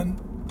sun.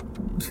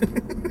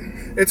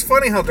 It's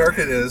funny how dark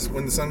it is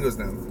when the sun goes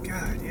down.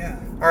 God, yeah.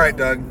 All right,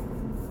 Doug.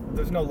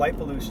 There's no light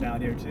pollution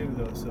out here too,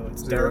 though, so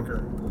it's Zero.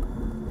 darker.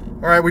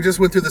 All right, we just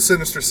went through the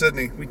Sinister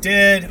Sydney. We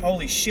did.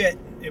 Holy shit!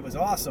 It was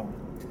awesome.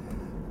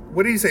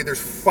 What do you say?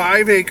 There's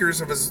 5 acres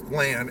of his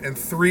land, and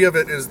 3 of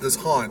it is this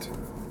haunt.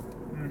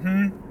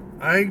 Mm-hmm.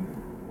 I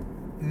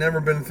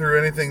never been through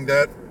anything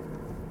that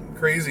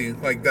crazy,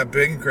 like that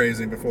big and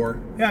crazy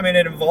before. Yeah, I mean,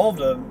 it involved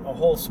a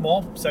whole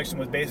small section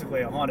was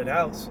basically a haunted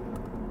house.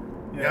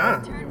 You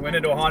Yeah. know, you went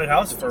into a haunted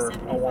house for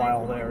a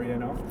while there, you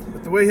know.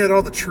 But the way he had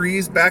all the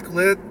trees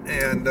backlit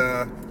and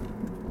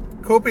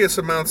copious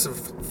amounts of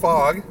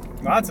fog.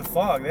 Lots of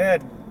fog. We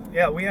had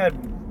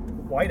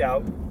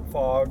whiteout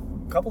fog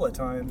a couple of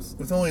times.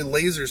 With only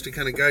lasers to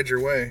kind of guide your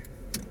way.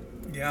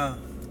 Yeah,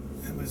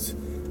 it was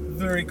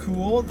very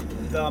cool.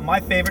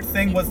 My favorite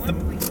thing was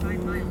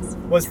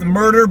the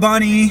murder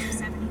bunny.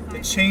 The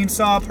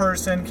chainsaw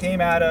person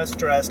came at us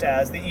dressed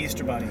as the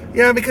Easter bunny.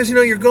 Yeah, because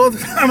you're going.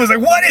 I was like,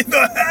 what in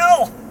the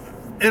hell?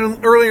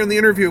 And earlier in the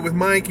interview with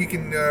Mike, you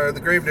can the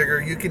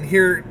Gravedigger, you can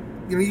hear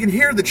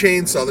the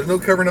chainsaw. There's no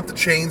covering up the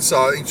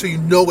chainsaw, so you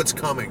know it's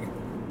coming.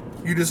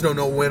 You just don't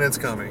know when it's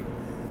coming.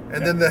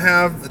 And then to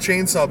have the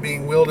chainsaw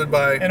being wielded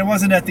by. And it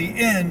wasn't at the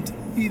end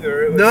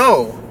either. It was,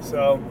 No.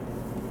 So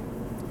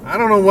I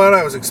don't know what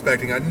I was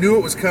expecting. I knew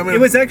it was coming. it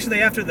was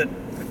actually after the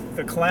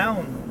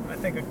clown. I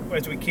think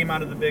as we came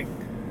out of the big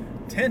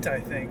tent, I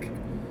think.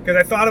 Because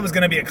I thought it was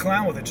going to be a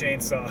clown with a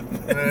chainsaw.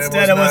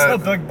 Instead, it was a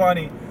big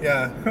bunny.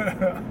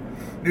 Yeah.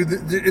 Dude,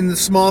 in the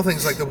small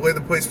things, like the way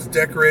the place was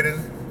decorated,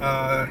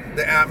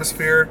 the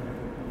atmosphere.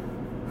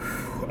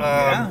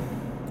 Yeah.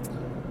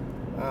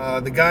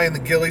 The guy in the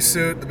ghillie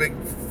suit, the big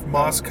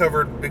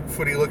moss-covered,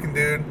 big-footy-looking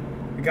dude.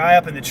 The guy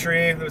up in the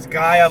tree. There was a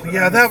guy up in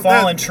the that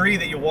fallen tree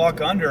that you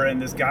walk under,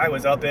 and this guy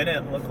was up in it.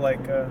 It looked like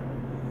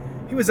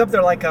he was up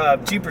there like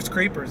Jeepers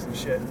Creepers and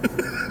shit.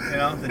 You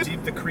know,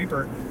 the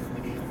Creeper.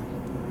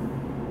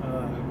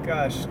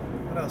 Gosh,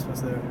 what else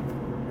was there?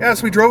 Yeah,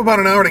 so we drove about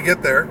an hour to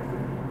get there.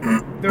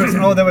 There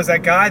was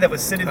that guy that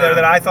was sitting there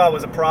that I thought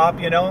was a prop,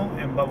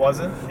 but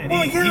wasn't, and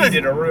Well, he yeah.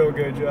 did a real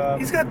good job.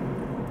 He's got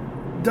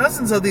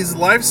dozens of these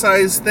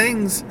life-size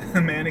things,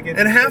 Mannequins,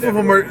 and half of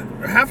everywhere.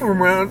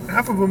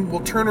 them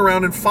will turn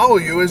around and follow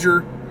you as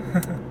you're.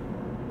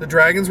 The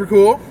dragons were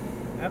cool.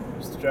 Yep,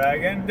 there's the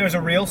dragon. There's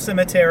a real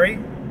cemetery.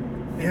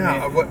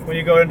 Yeah. When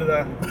you go into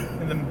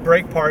the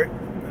break part,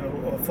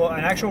 an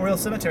actual real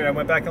cemetery. I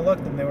went back and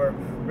looked, and they were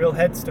real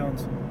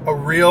headstones, A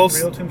real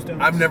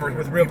tombstones. I've never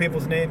with real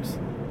people's names.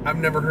 I've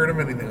never heard of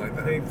anything like I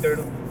that. think their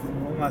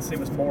last name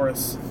was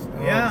Morris.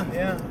 Oh.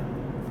 Yeah.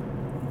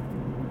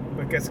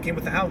 But I guess it came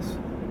with the house.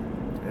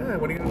 Yeah.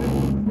 What are you gonna do?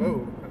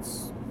 Whoa,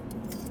 that's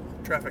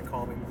traffic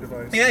calming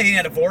device. Yeah, he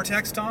had a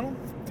vortex tunnel.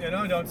 You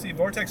don't see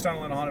vortex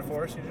tunnel in a haunted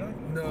forest usually.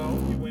 No.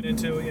 You went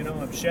into,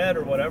 a shed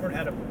or whatever and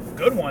had a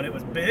good one. It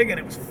was big and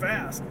it was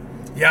fast.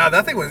 Yeah,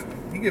 that thing was.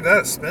 You give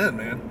that a spin,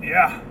 man.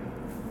 Yeah.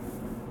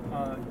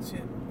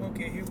 Shit.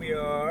 Okay, here we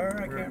are.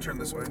 I We're gonna can't turn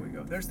remember this where way. we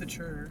go. There's the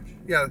church.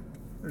 Yeah,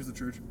 there's the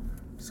church.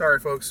 Sorry,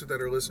 folks that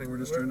are listening. We're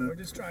just We're trying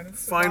just trying to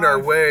find our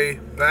survive. way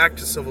back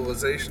to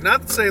civilization.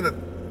 Not to say that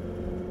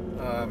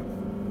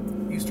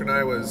Eastern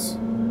Iowa has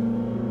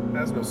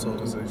no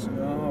civilization,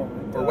 No,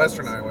 it or does.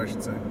 Western Iowa, I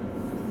should say.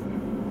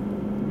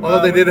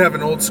 Although they did have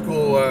an old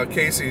school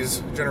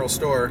Casey's General I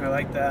Store.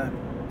 like that.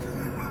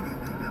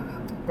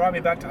 Brought me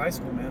back to high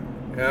school, man.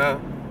 Yeah,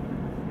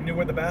 We knew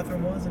where the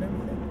bathroom was and everything.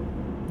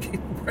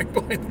 right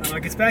behind. I'm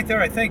like, it's back there,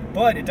 I think,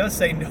 but it does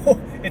say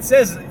no. It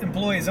says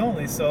employees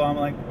only, so I'm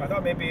like, I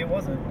thought maybe it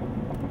wasn't.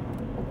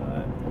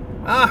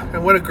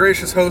 And what a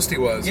gracious host he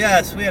was.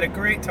 Yes, we had a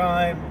great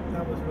time.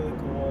 That was really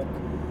cool.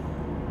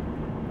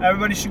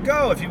 Everybody should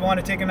go if you want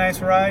to take a nice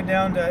ride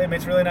down to. I mean,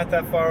 it's really not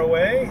that far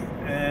away,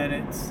 and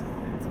it's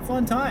a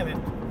fun time. It's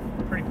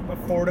pretty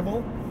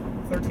affordable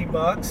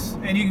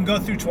 $13, and you can go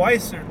through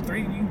twice or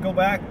three. You can go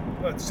back.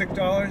 What,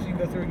 $6? You can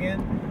go through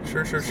again.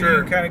 Sure. So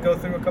you can kind of go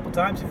through a couple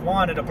times if you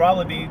want. It'll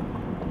probably be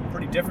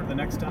pretty different the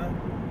next time,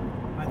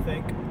 I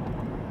think.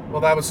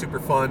 Well, that was super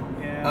fun.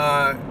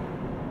 Yeah.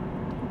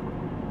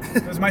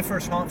 It was my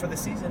first haunt for the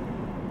season.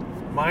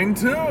 Mine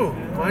too.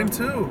 Yeah. Mine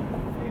too.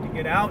 Need to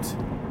get out.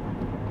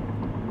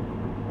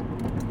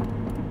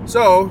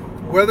 So,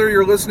 whether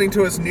you're listening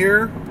to us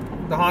near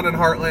the Haunted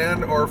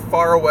Heartland or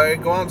far away,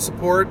 go out and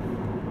support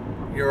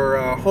your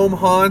home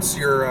haunts,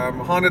 your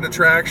haunted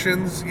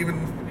attractions,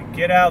 even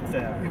Get out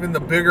there. the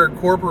bigger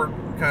corporate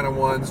kind of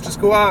ones.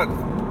 Just go out,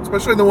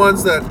 especially the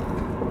ones that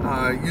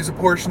use a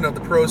portion of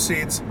the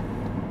proceeds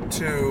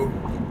to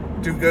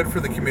do good for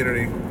the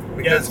community.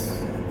 Because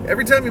Yes.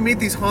 every time you meet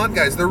these haunt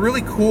guys, they're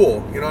really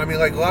cool. You know, I mean,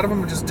 like a lot of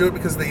them just do it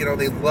because they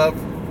love.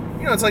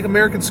 It's like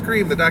American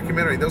Scream, the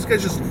documentary. Those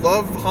guys just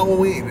love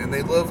Halloween, and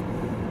they love.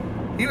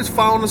 He was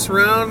following us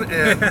around,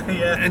 and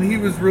Yeah. and he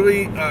was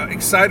really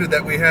excited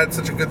that we had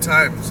such a good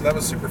time. So that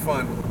was super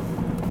fun.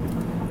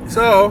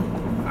 So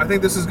I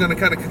think this is going to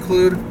kind of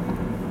conclude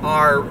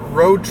our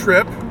road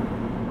trip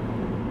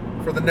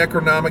for the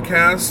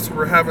Necronomicast.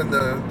 We're having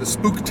the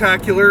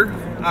Spooktacular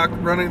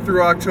running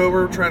through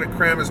October, trying to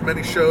cram as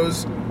many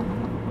shows.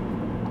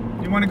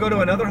 You want to go to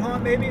another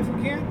haunt, maybe, if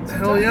we can? Hell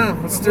sometime? yeah,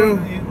 let's do.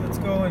 Let's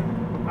go and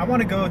I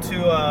want to go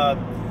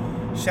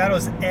to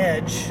Shadow's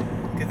Edge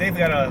because they've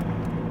got a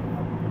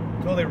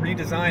totally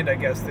redesigned, I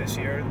guess, this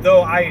year.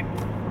 Though I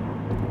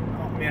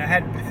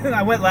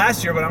went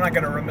last year, but I'm not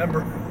going to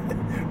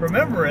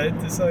remember it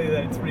to tell you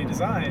that it's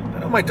redesigned. I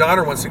know my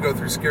daughter wants to go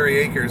through Scary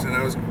Acres, and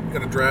I was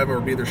going to drive her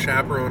or be their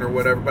chaperone or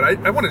whatever, but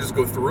I want to just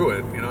go through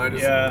it. I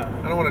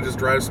don't want to just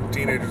drive some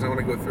teenagers. I want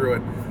to go through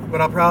it,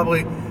 but I'll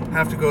probably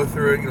have to go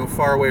through it,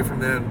 far away from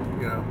them.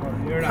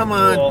 You're not Come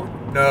on. cool.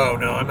 No,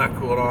 I'm not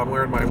cool at all. I'm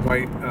wearing my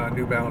white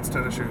New Balance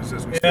tennis shoes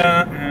as we speak.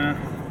 Yeah.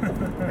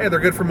 Hey, they're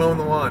good for mowing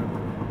the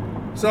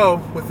lawn. So,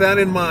 with that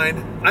in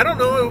mind, I don't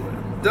know,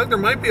 Doug, there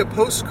might be a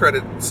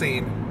post-credit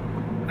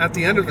scene at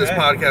the end of this Okay.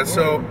 podcast,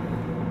 so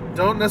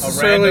don't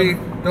necessarily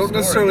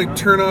story, huh?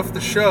 turn off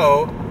the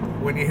show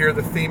when you hear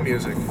the theme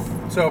music.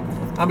 So,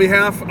 on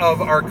behalf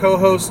of our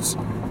co-hosts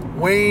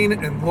Wayne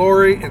and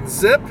Lori and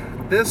Zip,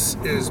 this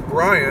is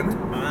Brian,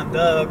 I'm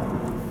Doug.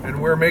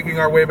 and we're making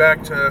our way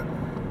back to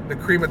the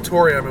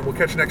crematorium, and we'll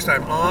catch you next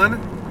time on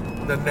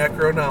the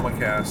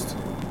Necronomicast.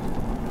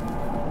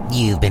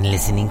 You've been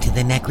listening to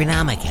the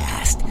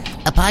Necronomicast,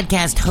 a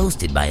podcast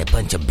hosted by a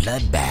bunch of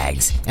blood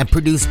bags and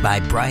produced by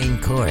Brian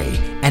Corey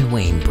and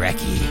Wayne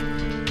Brecky.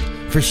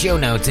 For show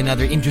notes and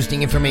other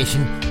interesting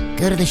information,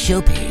 go to the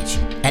show page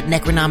at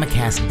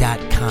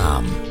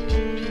necronomicast.com.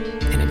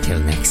 And until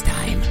next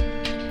time,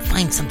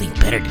 find something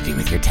better to do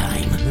with your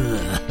time.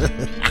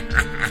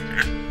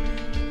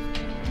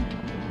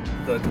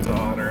 The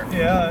daughter.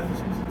 Yeah,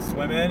 she's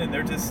swimming and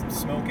they're just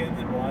smoking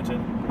and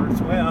watching her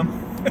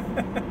swim.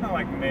 I'm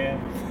like, man.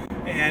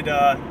 And,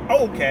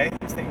 okay.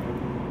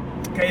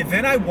 Okay,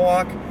 then I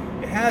walk.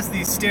 It has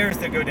these stairs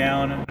that go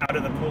down out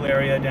of the pool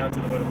area down to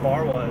where the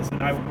bar was.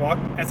 And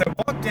as I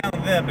walk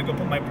down them to go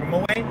put my broom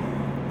away,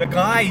 the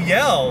guy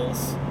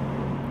yells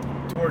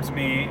towards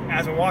me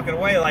as I'm walking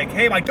away, like,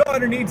 hey, my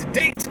daughter needs a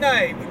date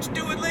tonight. What you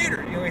doing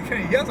later? He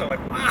kind of yells. I'm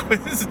like, wow,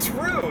 this is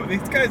true.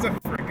 These guys are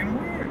freaking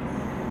weird.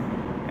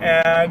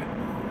 And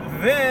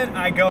then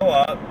I go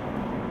up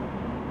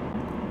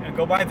and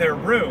go by their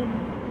room,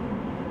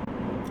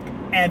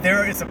 and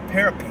there is a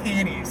pair of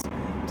panties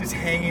just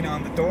hanging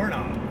on the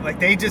doorknob. Like,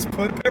 they just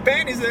put a pair of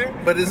panties there.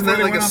 But isn't before that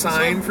they like went a off the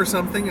sign sofa. for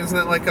something? Isn't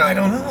that like I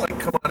don't know. Like,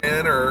 come on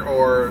in,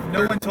 or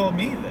No one told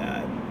me that.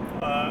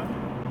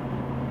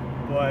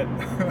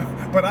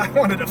 But I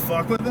wanted to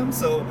fuck with them,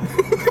 so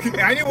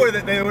I knew where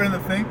they were in the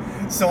thing.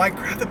 So I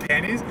grabbed the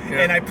panties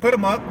and I put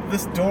them up.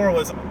 This door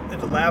was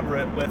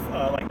elaborate with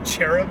like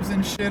cherubs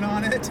and shit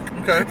on it.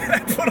 Okay. And I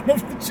put them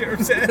over the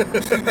cherub's head.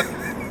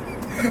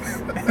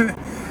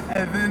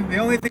 and then the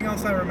only thing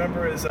else I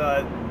remember is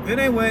then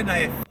I went and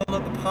I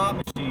filled up the pop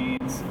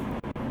machines,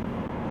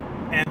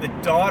 and the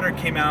daughter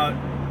came out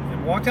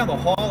and walked down the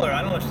hall, or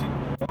I don't know if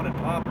she wanted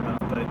pop or not,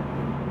 but.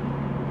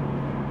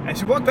 And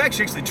she walked back,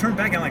 she actually turned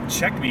back and like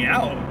checked me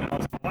out. And I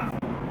was like, wow,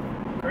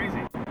 crazy.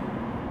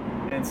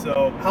 And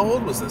so, how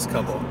old was this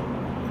couple?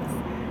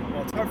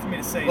 well, it's hard for me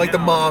to say. Like now.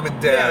 the mom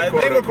and dad, Yeah,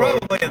 quote they were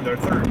unquote. probably in their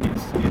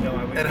 30s.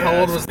 I would And how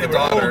old guess. was the they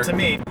daughter? Were old to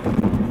me.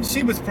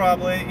 She was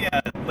probably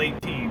late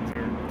teens or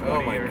 20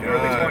 Oh my or God.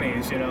 early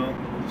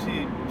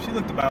 20s. She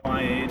looked about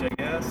my age, I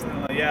guess. And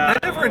I'm like,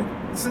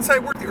 yeah. Since I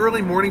worked the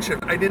early morning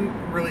shift, I didn't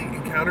really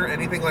encounter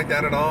anything like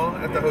that at all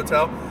at the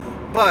hotel.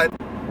 But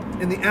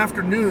in the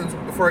afternoons,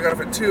 before I got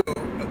off at 2,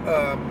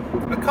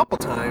 a couple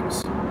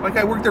times, like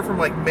I worked there from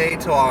like May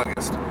till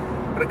August,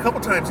 but a couple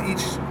times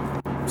each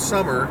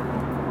summer,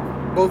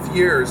 both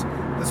years,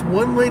 this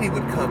one lady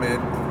would come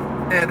in,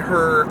 and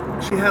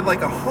she had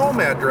like a home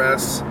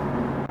address.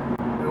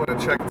 We want to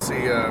check and see,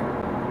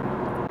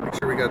 make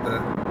sure we got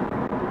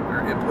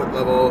our input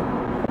level.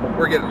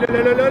 We're getting,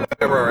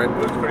 we're all right.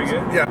 Looks pretty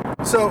good.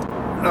 Yeah. So,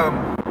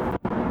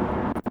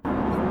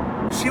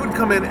 she would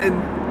come in,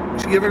 and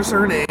She gave us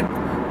her name,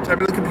 type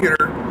in the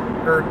computer,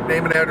 her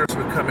name and address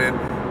would come in,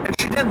 and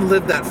she didn't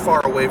live that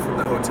far away from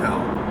the hotel.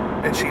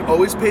 And she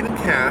always paid in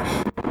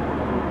cash,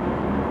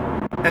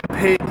 and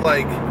paid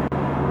like,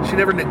 she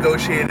never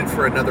negotiated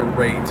for another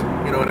rate,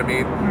 you know what I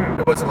mean?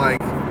 It wasn't like,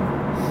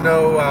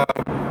 no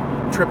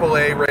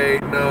AAA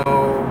rate,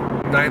 no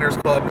Diners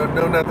Club,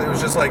 no nothing. It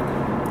was just like,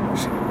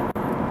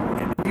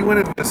 if you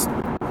went and just,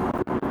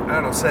 I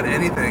don't know, said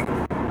anything,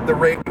 the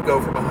rate would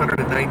go from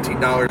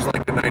 $119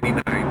 like to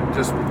 $99,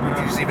 just if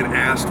you just even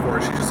asked for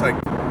it. She's just like,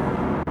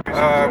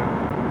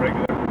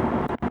 regular.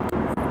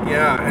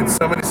 yeah, and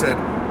somebody said,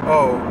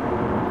 oh,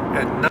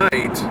 at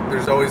night,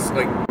 there's always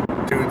like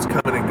dudes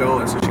coming and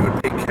going, so she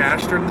would pay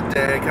cash during the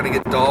day, kind of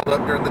get dolled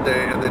up during the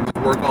day, and then just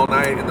work all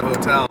night in the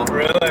hotel.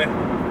 Really?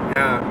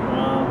 Yeah.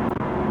 Wow.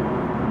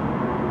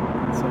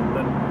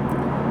 Something.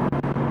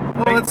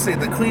 Well, let's see.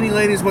 The cleaning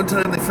ladies, one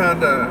time they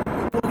found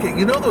okay,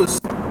 you know those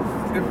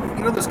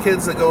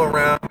kids that go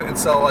around and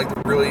sell like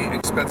the really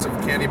expensive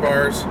candy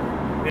bars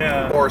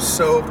Yeah. or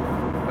soap,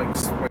 like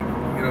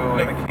you know,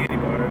 Like like the candy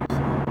bars.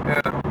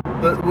 yeah.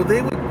 But well,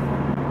 they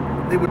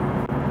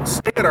would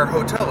stay at our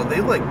hotel and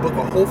they like book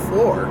a whole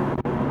floor.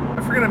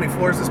 I forget how many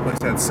floors this place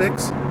had.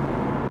 6.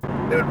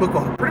 They would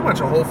book pretty much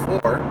a whole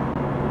floor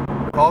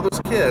with all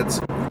those kids,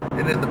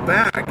 and in the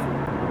back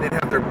they'd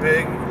have their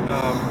big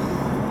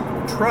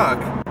truck,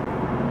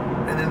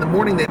 and in the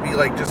morning they'd be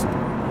like just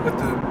with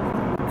the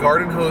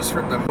garden hose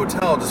from the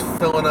hotel just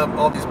filling up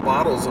all these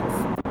bottles of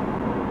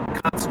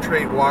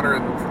concentrate water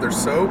for their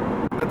soap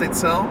that they'd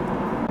sell,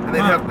 and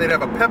they'd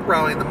have a pep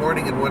rally in the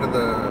morning in one of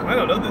the. I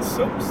don't know this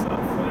soap stuff.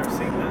 I've never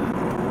seen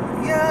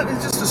that. Yeah,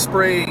 it's just a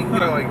spray, you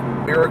know,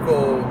 like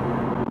Miracle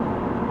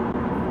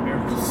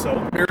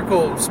Soap?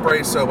 Miracle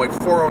spray soap, like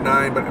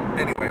 409, but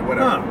anyway,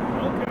 whatever.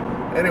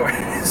 Okay. Anyway,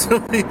 so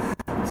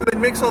they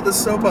mix all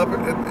this soap up,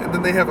 and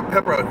then they have a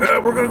pep rally. Yeah,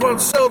 we're gonna go out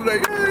and sell today.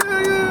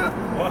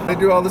 Yeah. Wow. They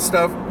do all this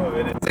stuff. Oh,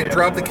 They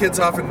drop the kids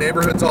off in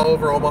neighborhoods all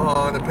over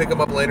Omaha, and then pick them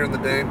up later in the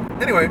day.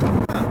 Anyway,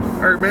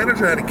 our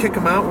manager had to kick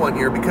them out one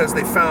year because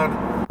they found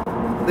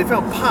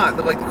pot.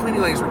 Like the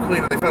cleaning ladies were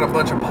cleaning, they found a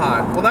bunch of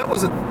pot. Well, that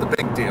wasn't the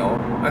big deal.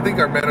 I think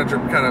our manager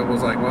kind of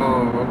was like,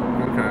 "Oh,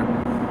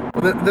 okay."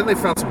 Well, then they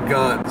found some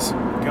guns.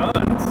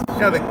 Guns?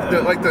 Yeah,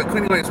 like the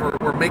cleaning ladies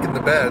were making the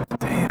bed,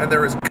 and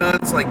there was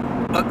guns like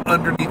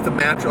underneath the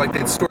mattress. Like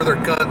they'd store their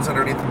guns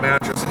underneath the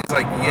mattress. And he's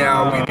like,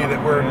 "Yeah, we need it.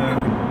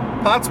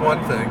 Pot's one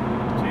thing."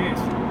 Jeez.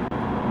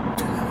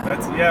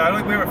 I don't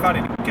think we ever found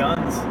any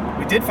guns.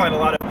 We did find a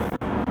lot of.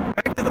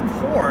 Back to the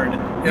porn.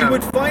 Yeah. We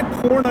would find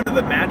porn under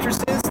the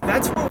mattresses.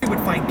 That's where we would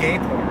find gay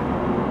porn.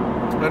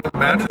 Under the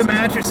Under the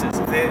mattresses.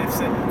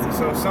 mattresses.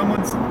 So if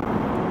someone's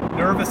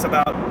nervous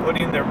about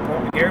putting their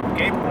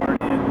gay porn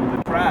in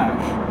the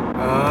trash,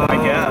 I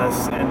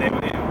guess, and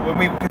when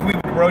we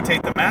would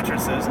rotate the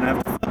mattresses and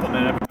have to flip them,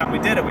 and every time we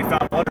did it, we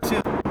found one or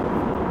two.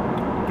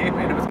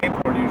 And it was gay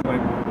porn usually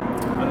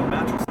under the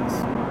mattresses.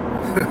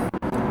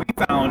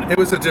 We found. It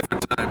was a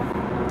different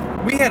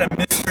time. We had a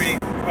mystery.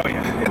 Oh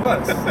yeah, it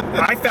was.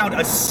 I found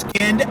a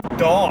skinned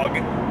dog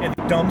in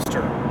the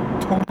dumpster,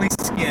 totally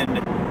skinned,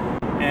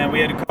 and we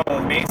had to call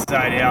the Humane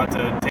Society out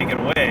to take it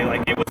away.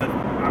 Like it was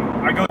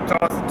I go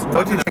to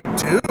What did you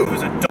do? It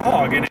was a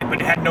dog,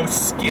 but it had no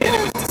skin.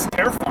 It was just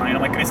terrifying.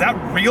 I'm like, is that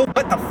real?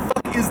 What the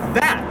fuck is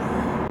that?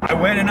 I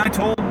went and I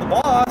told the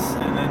boss,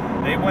 and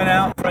then they went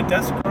out, front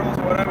desk girls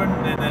or whatever,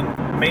 and then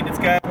the maintenance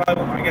guy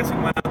probably, I guess he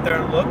went out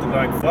there and looked, and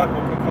they're like, fuck,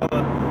 we'll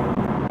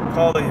go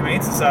call the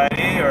Humane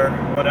Society or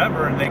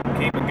whatever, and they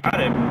came and got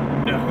him.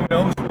 Who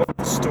knows what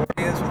the story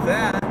is with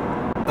that?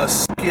 A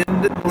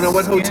skinned.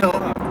 What hotel?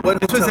 What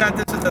This hotel?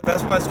 was the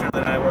Best Western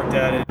that I worked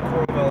at in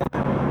Coralville.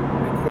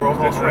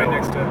 Coralville, It's right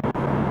next to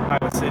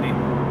Iowa City.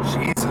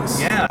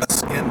 Jesus. Yeah. A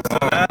skinned So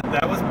dog.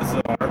 that was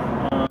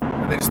bizarre.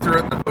 And they just threw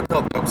it in the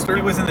hotel dumpster.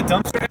 It was in the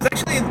dumpster. It was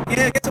actually,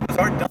 I guess it was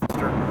our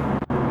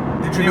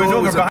dumpster. Did you It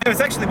know was it was? it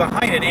was actually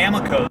behind an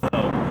Amoco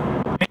though.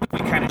 Maybe we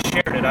kind of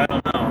shared it. I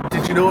don't know.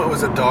 Did you know it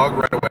was a dog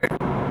right away?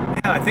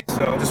 Yeah, I think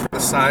so. Just for the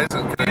size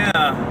and kind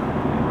Yeah,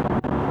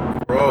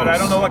 of gross. but I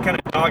don't know what kind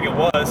of dog it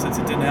was since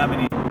it didn't have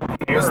any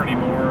hair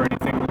anymore or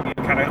anything. It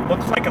kind of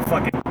looked like a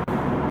fucking,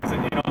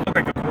 it looked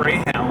like a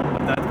greyhound,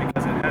 but that's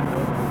because it had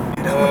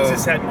no, it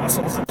just had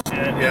muscles and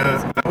shit.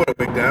 Yeah, I would have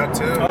wigged out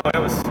too. Oh,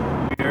 that was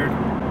weird.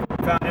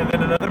 And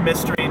then another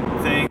mystery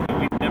thing that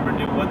we never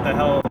knew what the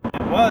hell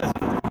it was.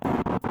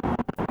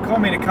 They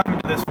called me to come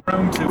into this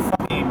room to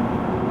fucking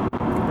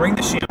bring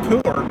the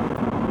shampooer,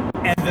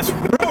 and this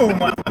room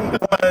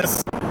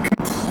was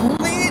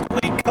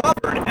completely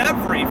covered,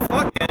 every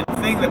fucking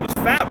thing that was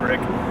fabric,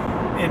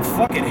 in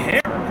fucking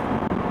hair.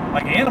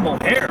 Like animal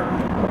hair.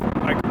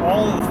 Like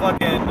all of the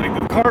fucking, like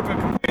the carpet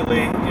completely,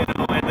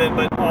 and then,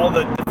 but all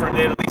the different,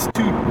 they had at least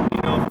 2,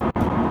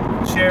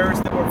 chairs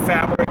that were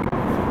fabric,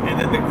 and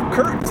then the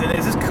curtains, and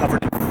it's just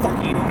covered in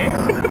fucking hair.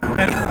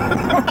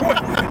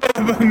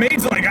 And the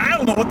maid's like, I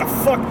don't know what the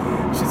fuck.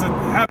 She's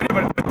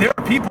like, but there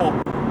are people,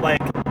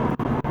 like,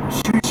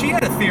 she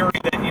had a theory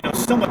that,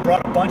 someone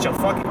brought a bunch of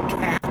fucking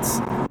cats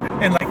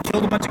and, like,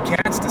 killed a bunch of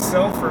cats to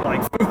sell for,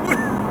 like, food.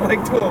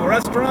 like to a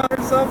restaurant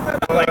or something.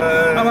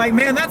 I'm like,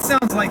 man, that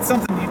sounds like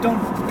something you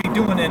don't be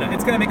doing in it.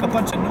 It's gonna make a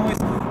bunch of noise.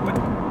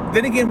 But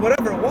then again,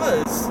 whatever it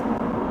was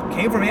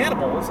came from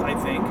animals, I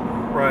think.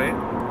 Right.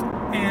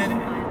 And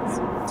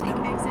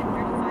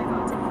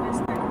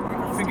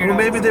Well,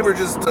 maybe they were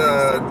just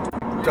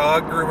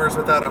dog groomers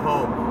without a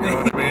home. You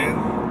know what I mean?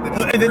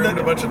 They just groomed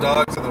a bunch of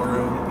dogs in the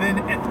room. Then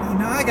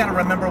now I gotta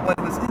remember what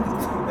was in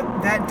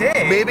that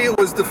day. Maybe it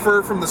was the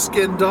fur from the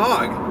skinned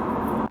dog.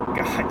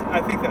 God,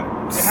 I think that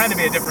it had to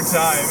be a different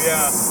time.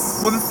 Yeah.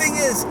 Well, the thing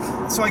is,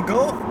 so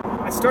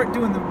I start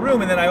doing the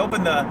room, and then I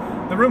open the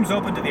room's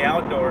open to the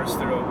outdoors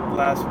through a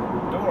glass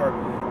door,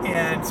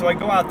 and so I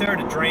go out there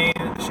to drain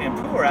the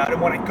shampoo out,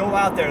 and when I go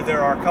out there,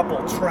 there are a couple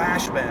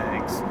trash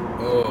bags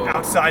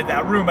outside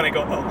that room, and I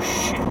go, oh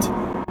shit,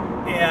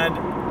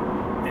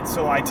 and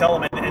so I tell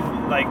them,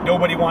 and like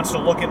nobody wants to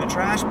look in the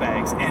trash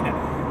bags, and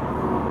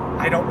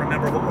I don't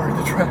remember what were in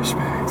the trash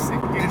bags.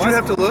 Did you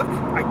have to look?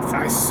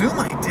 I assume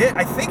I did.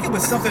 I think it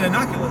was something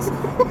innocuous.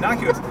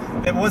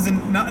 That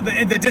wasn't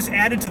that just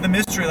added to the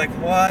mystery. Like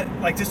what?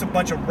 Like just a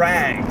bunch of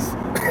rags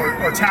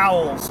or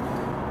towels,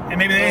 and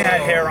maybe they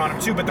had hair on them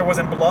too, but there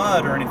wasn't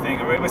blood or anything.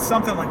 Or it was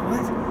something like,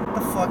 what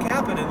the fuck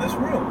happened in this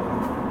room?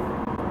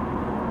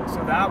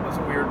 So that was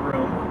a weird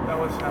room.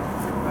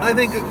 I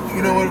think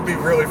you know what would be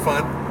really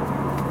fun.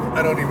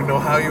 I don't even know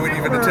how you would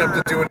even attempt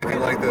to do anything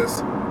like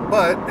this,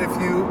 but if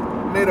you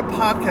made a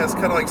podcast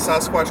kind of like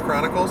Sasquatch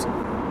Chronicles,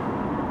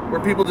 where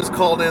people just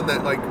called in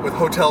that like with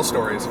hotel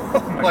stories.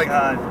 Oh my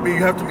God. But you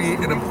have to be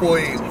an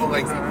employee,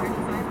 like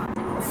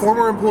a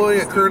former employee,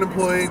 a current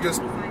employee,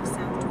 just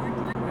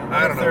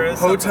I don't know,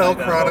 Hotel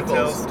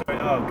Chronicles.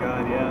 Oh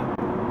God, yeah.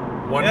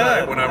 One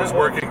night when I was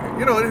working,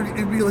 you know,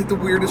 it'd be like the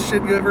weirdest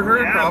shit you ever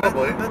heard,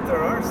 probably. I bet there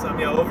are some,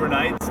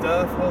 overnight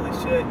stuff. Holy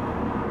shit.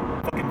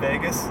 Fucking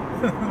Vegas.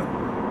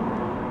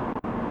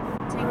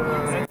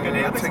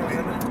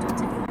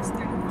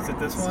 Is it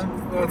this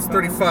one? Well, it's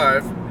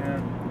 35. Yeah.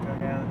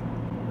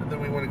 And then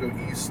we want to go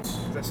east.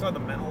 I saw the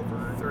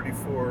Malvern.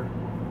 34.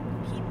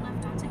 Keep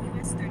left onto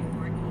US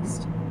 34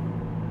 East.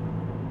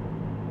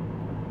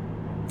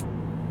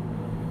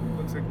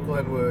 Looks like we'll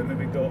Glenwood.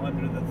 maybe go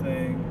under the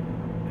thing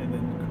and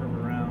then curve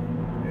around.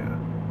 Yeah.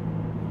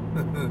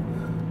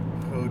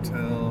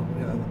 Hotel.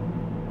 Yeah.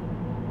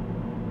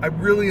 I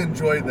really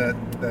enjoyed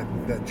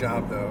that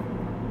job though.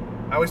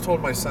 I always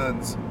told my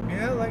sons.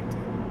 Yeah, I liked it.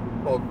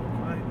 Well,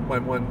 my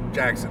one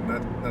Jackson,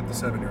 not the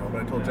 7-year-old,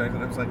 but I told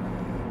Jackson, I was like,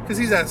 because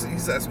he's asked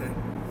me,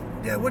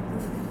 yeah,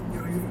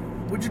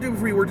 what'd you do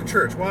before you worked at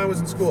church? Well, I was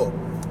in school.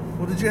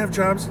 Well, did you have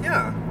jobs?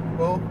 Yeah.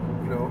 Well,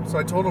 so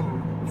I told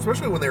him,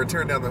 especially when they were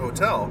tearing down the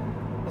hotel,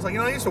 I was like,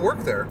 I used to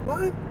work there.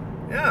 What?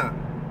 Yeah.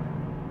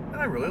 And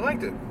I really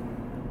liked it.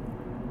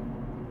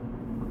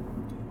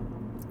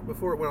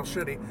 Before it went all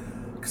shitty.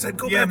 Because I'd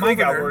go back over there. Yeah, mine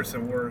got worse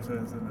and worse, isn't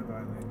it,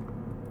 I think?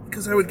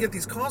 Because I would get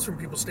these calls from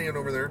people staying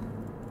over there.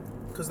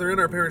 Because they're in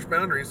our parish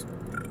boundaries.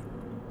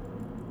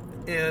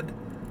 And,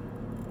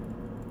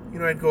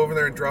 I'd go over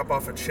there and drop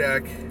off a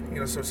check,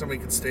 so somebody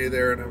could stay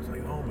there. And I was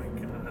like, oh my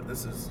God,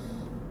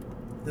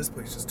 this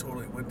place just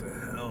totally went to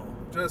hell.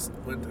 Just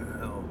went to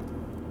hell.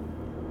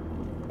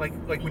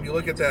 Like when you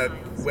look at that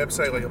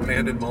website, like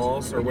Abandoned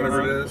Malls or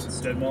whatever it is.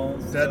 Dead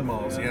Malls. Dead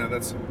Malls, yeah,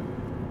 that's...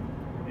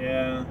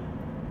 Yeah.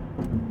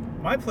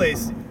 My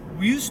place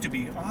used to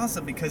be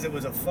awesome because it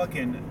was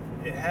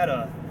it had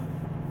a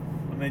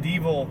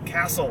medieval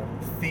castle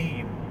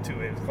theme to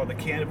it. It was called the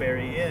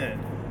Canterbury Inn.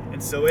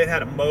 And so it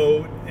had a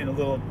moat and a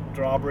little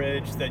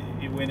drawbridge that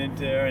you went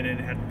into there, and it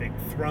had a big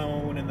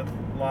throne in the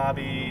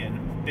lobby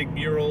and big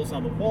murals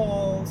on the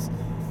walls.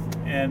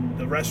 And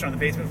the restaurant in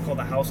the basement was called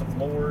the House of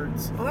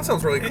Lords. Oh, that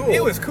sounds really cool.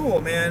 It was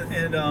cool, man.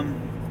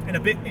 And a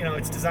bit,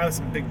 it's designed with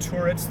some big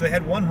turrets. They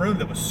had one room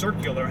that was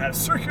circular, had a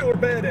circular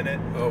bed in it.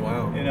 Oh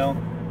wow.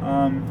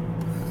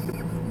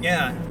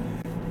 Yeah.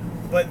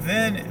 But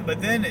then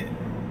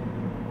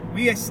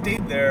we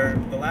stayed there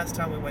the last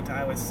time we went to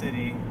Iowa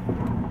City.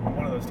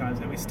 One of those times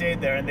that we stayed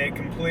there, and they had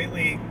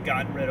completely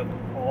gotten rid of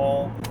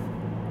all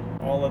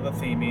of the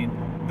theming.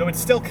 Though it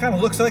still kind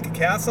of looks like a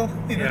castle,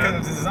 because it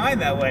was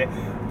designed that way.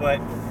 But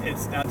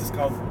it's now just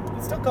called.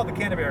 It's still called the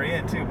Canterbury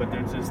Inn too, but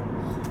there's just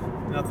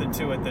nothing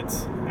to it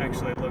that's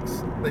actually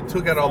looks. They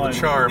took out all the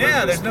charm.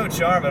 Yeah, there's no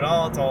charm at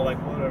all. It's all like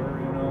whatever,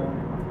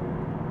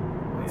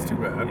 That's too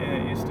bad. Yeah,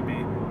 it used to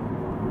be.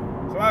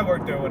 So I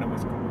worked there when it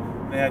was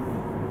cool. They had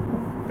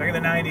back in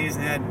the '90s.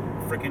 They had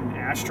freaking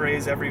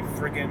ashtrays. Every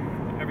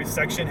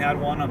section had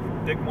one, a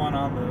big one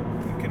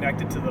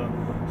connected to the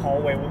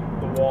hallway,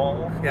 the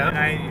wall. Yeah. And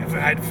I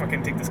had to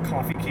fucking take this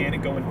coffee can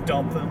and go and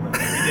dump them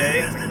every day.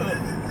 It's like,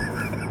 ugh.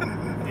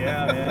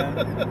 Yeah, man.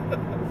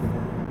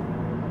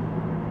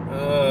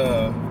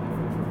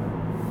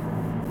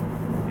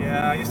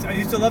 Yeah, I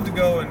used to love to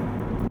go and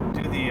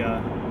do the.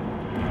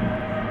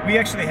 We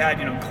actually had,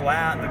 we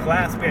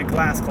had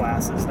glass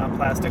classes, not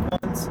plastic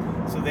ones.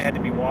 So they had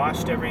to be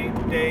washed every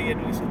day. You had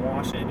to at least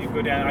wash it.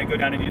 I'd go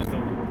down and use the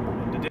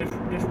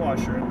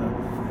dishwasher in the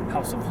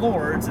House of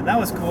Lords, and that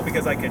was cool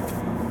because I could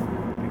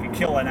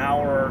kill an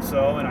hour or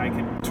so, and I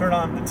could turn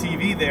on the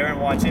TV there and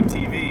watch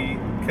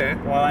MTV Okay.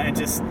 While I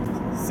just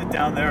sit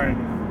down there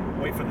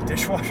and wait for the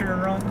dishwasher to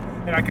run,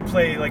 and I could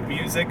play like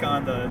music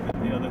on the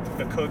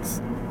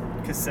cook's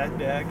cassette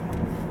deck,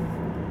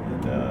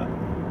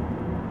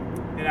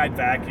 and I'd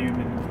vacuum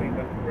and clean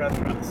the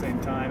restaurant at the same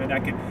time, and I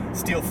could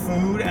steal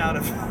food out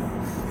of.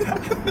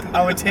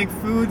 I would take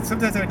food.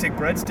 Sometimes I would take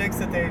breadsticks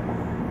that they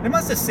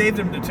must have saved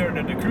them to turn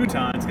into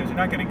croutons, because you're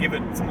not going to give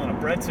someone a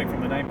breadstick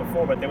from the night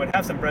before, but they would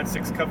have some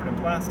breadsticks covered in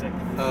plastic.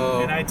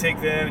 Oh. And I'd take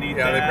them and eat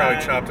Yeah, that. they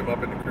probably chopped them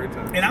up into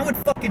croutons. And I would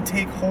fucking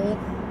take whole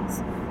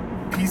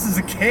pieces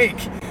of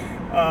cake,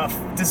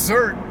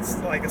 desserts,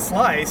 like a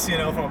slice,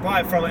 from a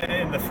pie, from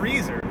in the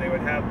freezer. They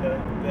would have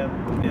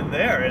them in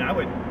there, and I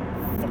would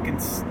fucking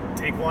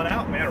take one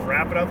out, man,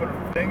 wrap it up in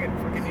a thing and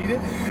fucking eat it.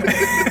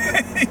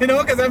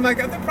 Because I'm like,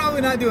 they're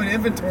probably not doing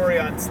inventory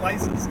on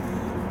slices.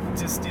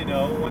 Just,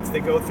 once they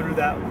go through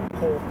that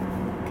whole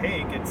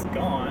cake, it's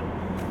gone.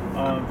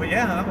 But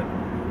yeah, I would...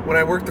 When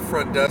I worked the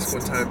front desk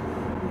one time,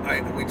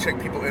 we checked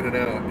people in and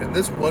out, and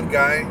this one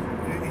guy,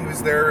 he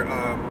was there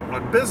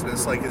on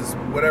business, like his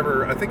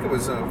whatever, I think it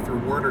was through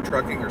Werner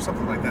Trucking or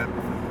something like that,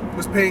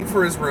 was paying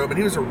for his room, and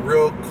he was a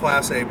real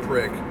Class A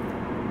prick.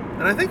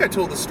 And I think I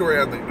told the story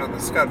on the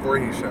Scott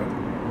Voorhees show.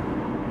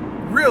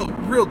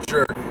 Real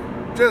jerk.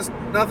 Just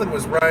nothing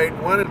was right.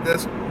 Wanted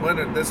this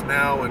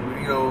now,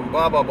 and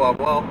blah blah blah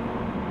blah.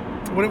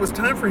 When it was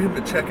time for him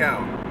to check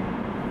out,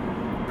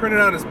 printed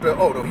out his bill.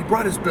 Oh no, he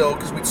brought his bill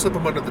because we'd slip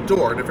him under the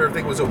door, and if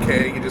everything was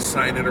okay, you just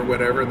sign it or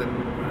whatever, and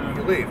then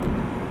you leave.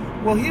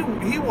 Well,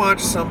 he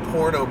watched some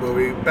porno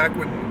movie back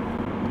when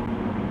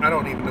I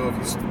don't even know if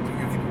you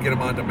can get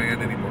them on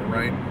demand anymore,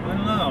 right? I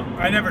don't know.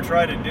 I never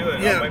tried to do it.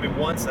 Yeah. Maybe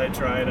once I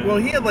tried it. Well,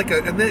 he had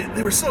and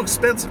they were so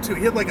expensive too.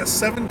 He had like a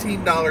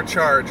 $17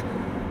 charge,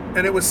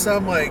 and it was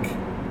some like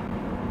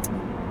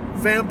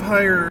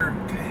vampire,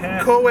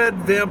 co-ed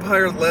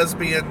vampire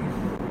lesbian,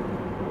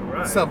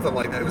 right. Something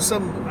like that. It was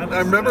some. I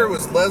remember it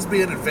was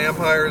lesbian and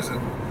vampires and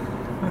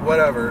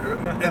whatever.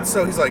 And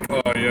so he's like,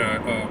 "Oh yeah,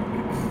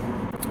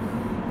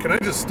 can I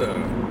just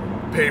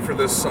pay for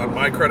this on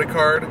my credit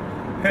card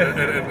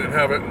and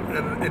have it?"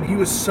 And he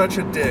was such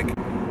a dick.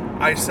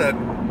 I said,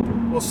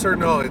 "Well, sir,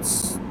 no,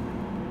 it's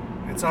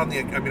on the.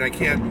 I mean, I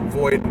can't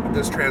void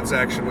this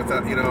transaction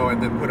without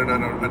and then put it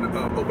on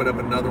open up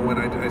another one."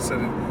 I said,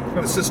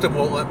 "The system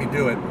won't let me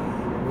do it."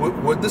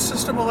 Would the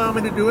system allow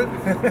me to do it?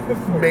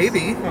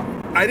 Maybe.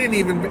 I didn't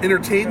even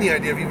entertain the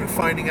idea of even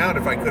finding out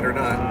if I could or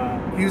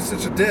not. He was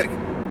such a dick.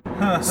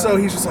 So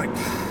he's just like.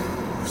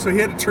 So he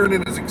had to turn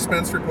in his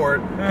expense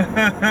report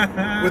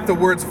with the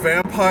words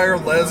vampire,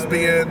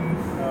 lesbian.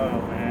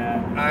 Oh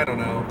man. I don't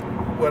know.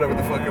 Whatever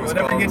the fuck it was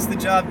whatever called. gets the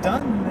job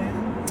done, man.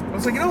 I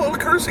was like, a little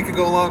courtesy could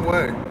go a long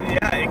way.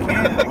 Yeah, it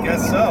can. I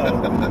guess so.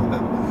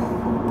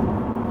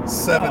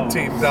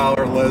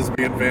 $17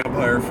 lesbian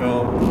vampire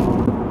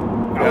film.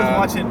 I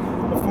was watching,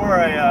 before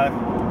I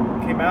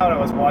came out, I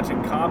was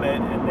watching Comet,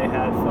 and they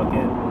had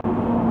fucking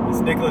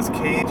this Nicolas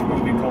Cage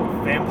movie called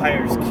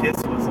Vampire's Kiss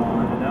was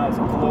on, and that was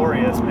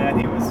glorious, man.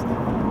 He was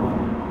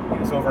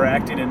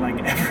overacting in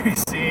like every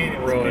scene.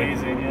 It was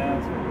amazing, yeah.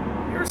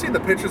 You ever seen the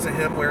pictures of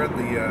him wearing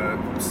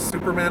the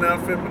Superman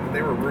outfit when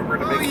they were rumored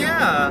to make him?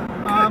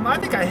 I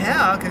think I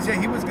have, because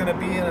he was going to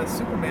be in a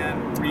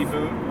Superman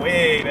reboot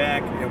way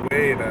back. Yeah,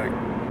 way back.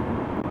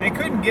 They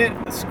couldn't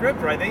get the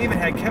script right. They even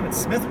had Kevin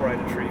Smith write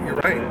a treatment. You're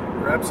right.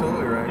 You're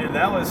absolutely right. And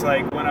that was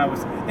like when I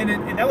was, and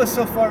that was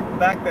so far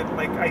back that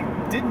like I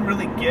didn't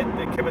really get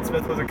that Kevin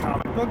Smith was a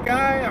comic book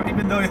guy,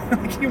 even though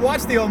like, you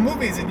watch the old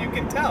movies and you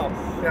can tell.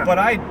 Yeah. But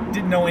I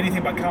didn't know anything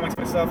about comics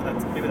myself.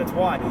 Maybe that's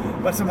why.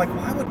 But so I'm like,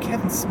 why would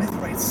Kevin Smith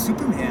write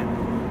Superman?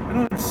 I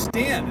don't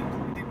understand.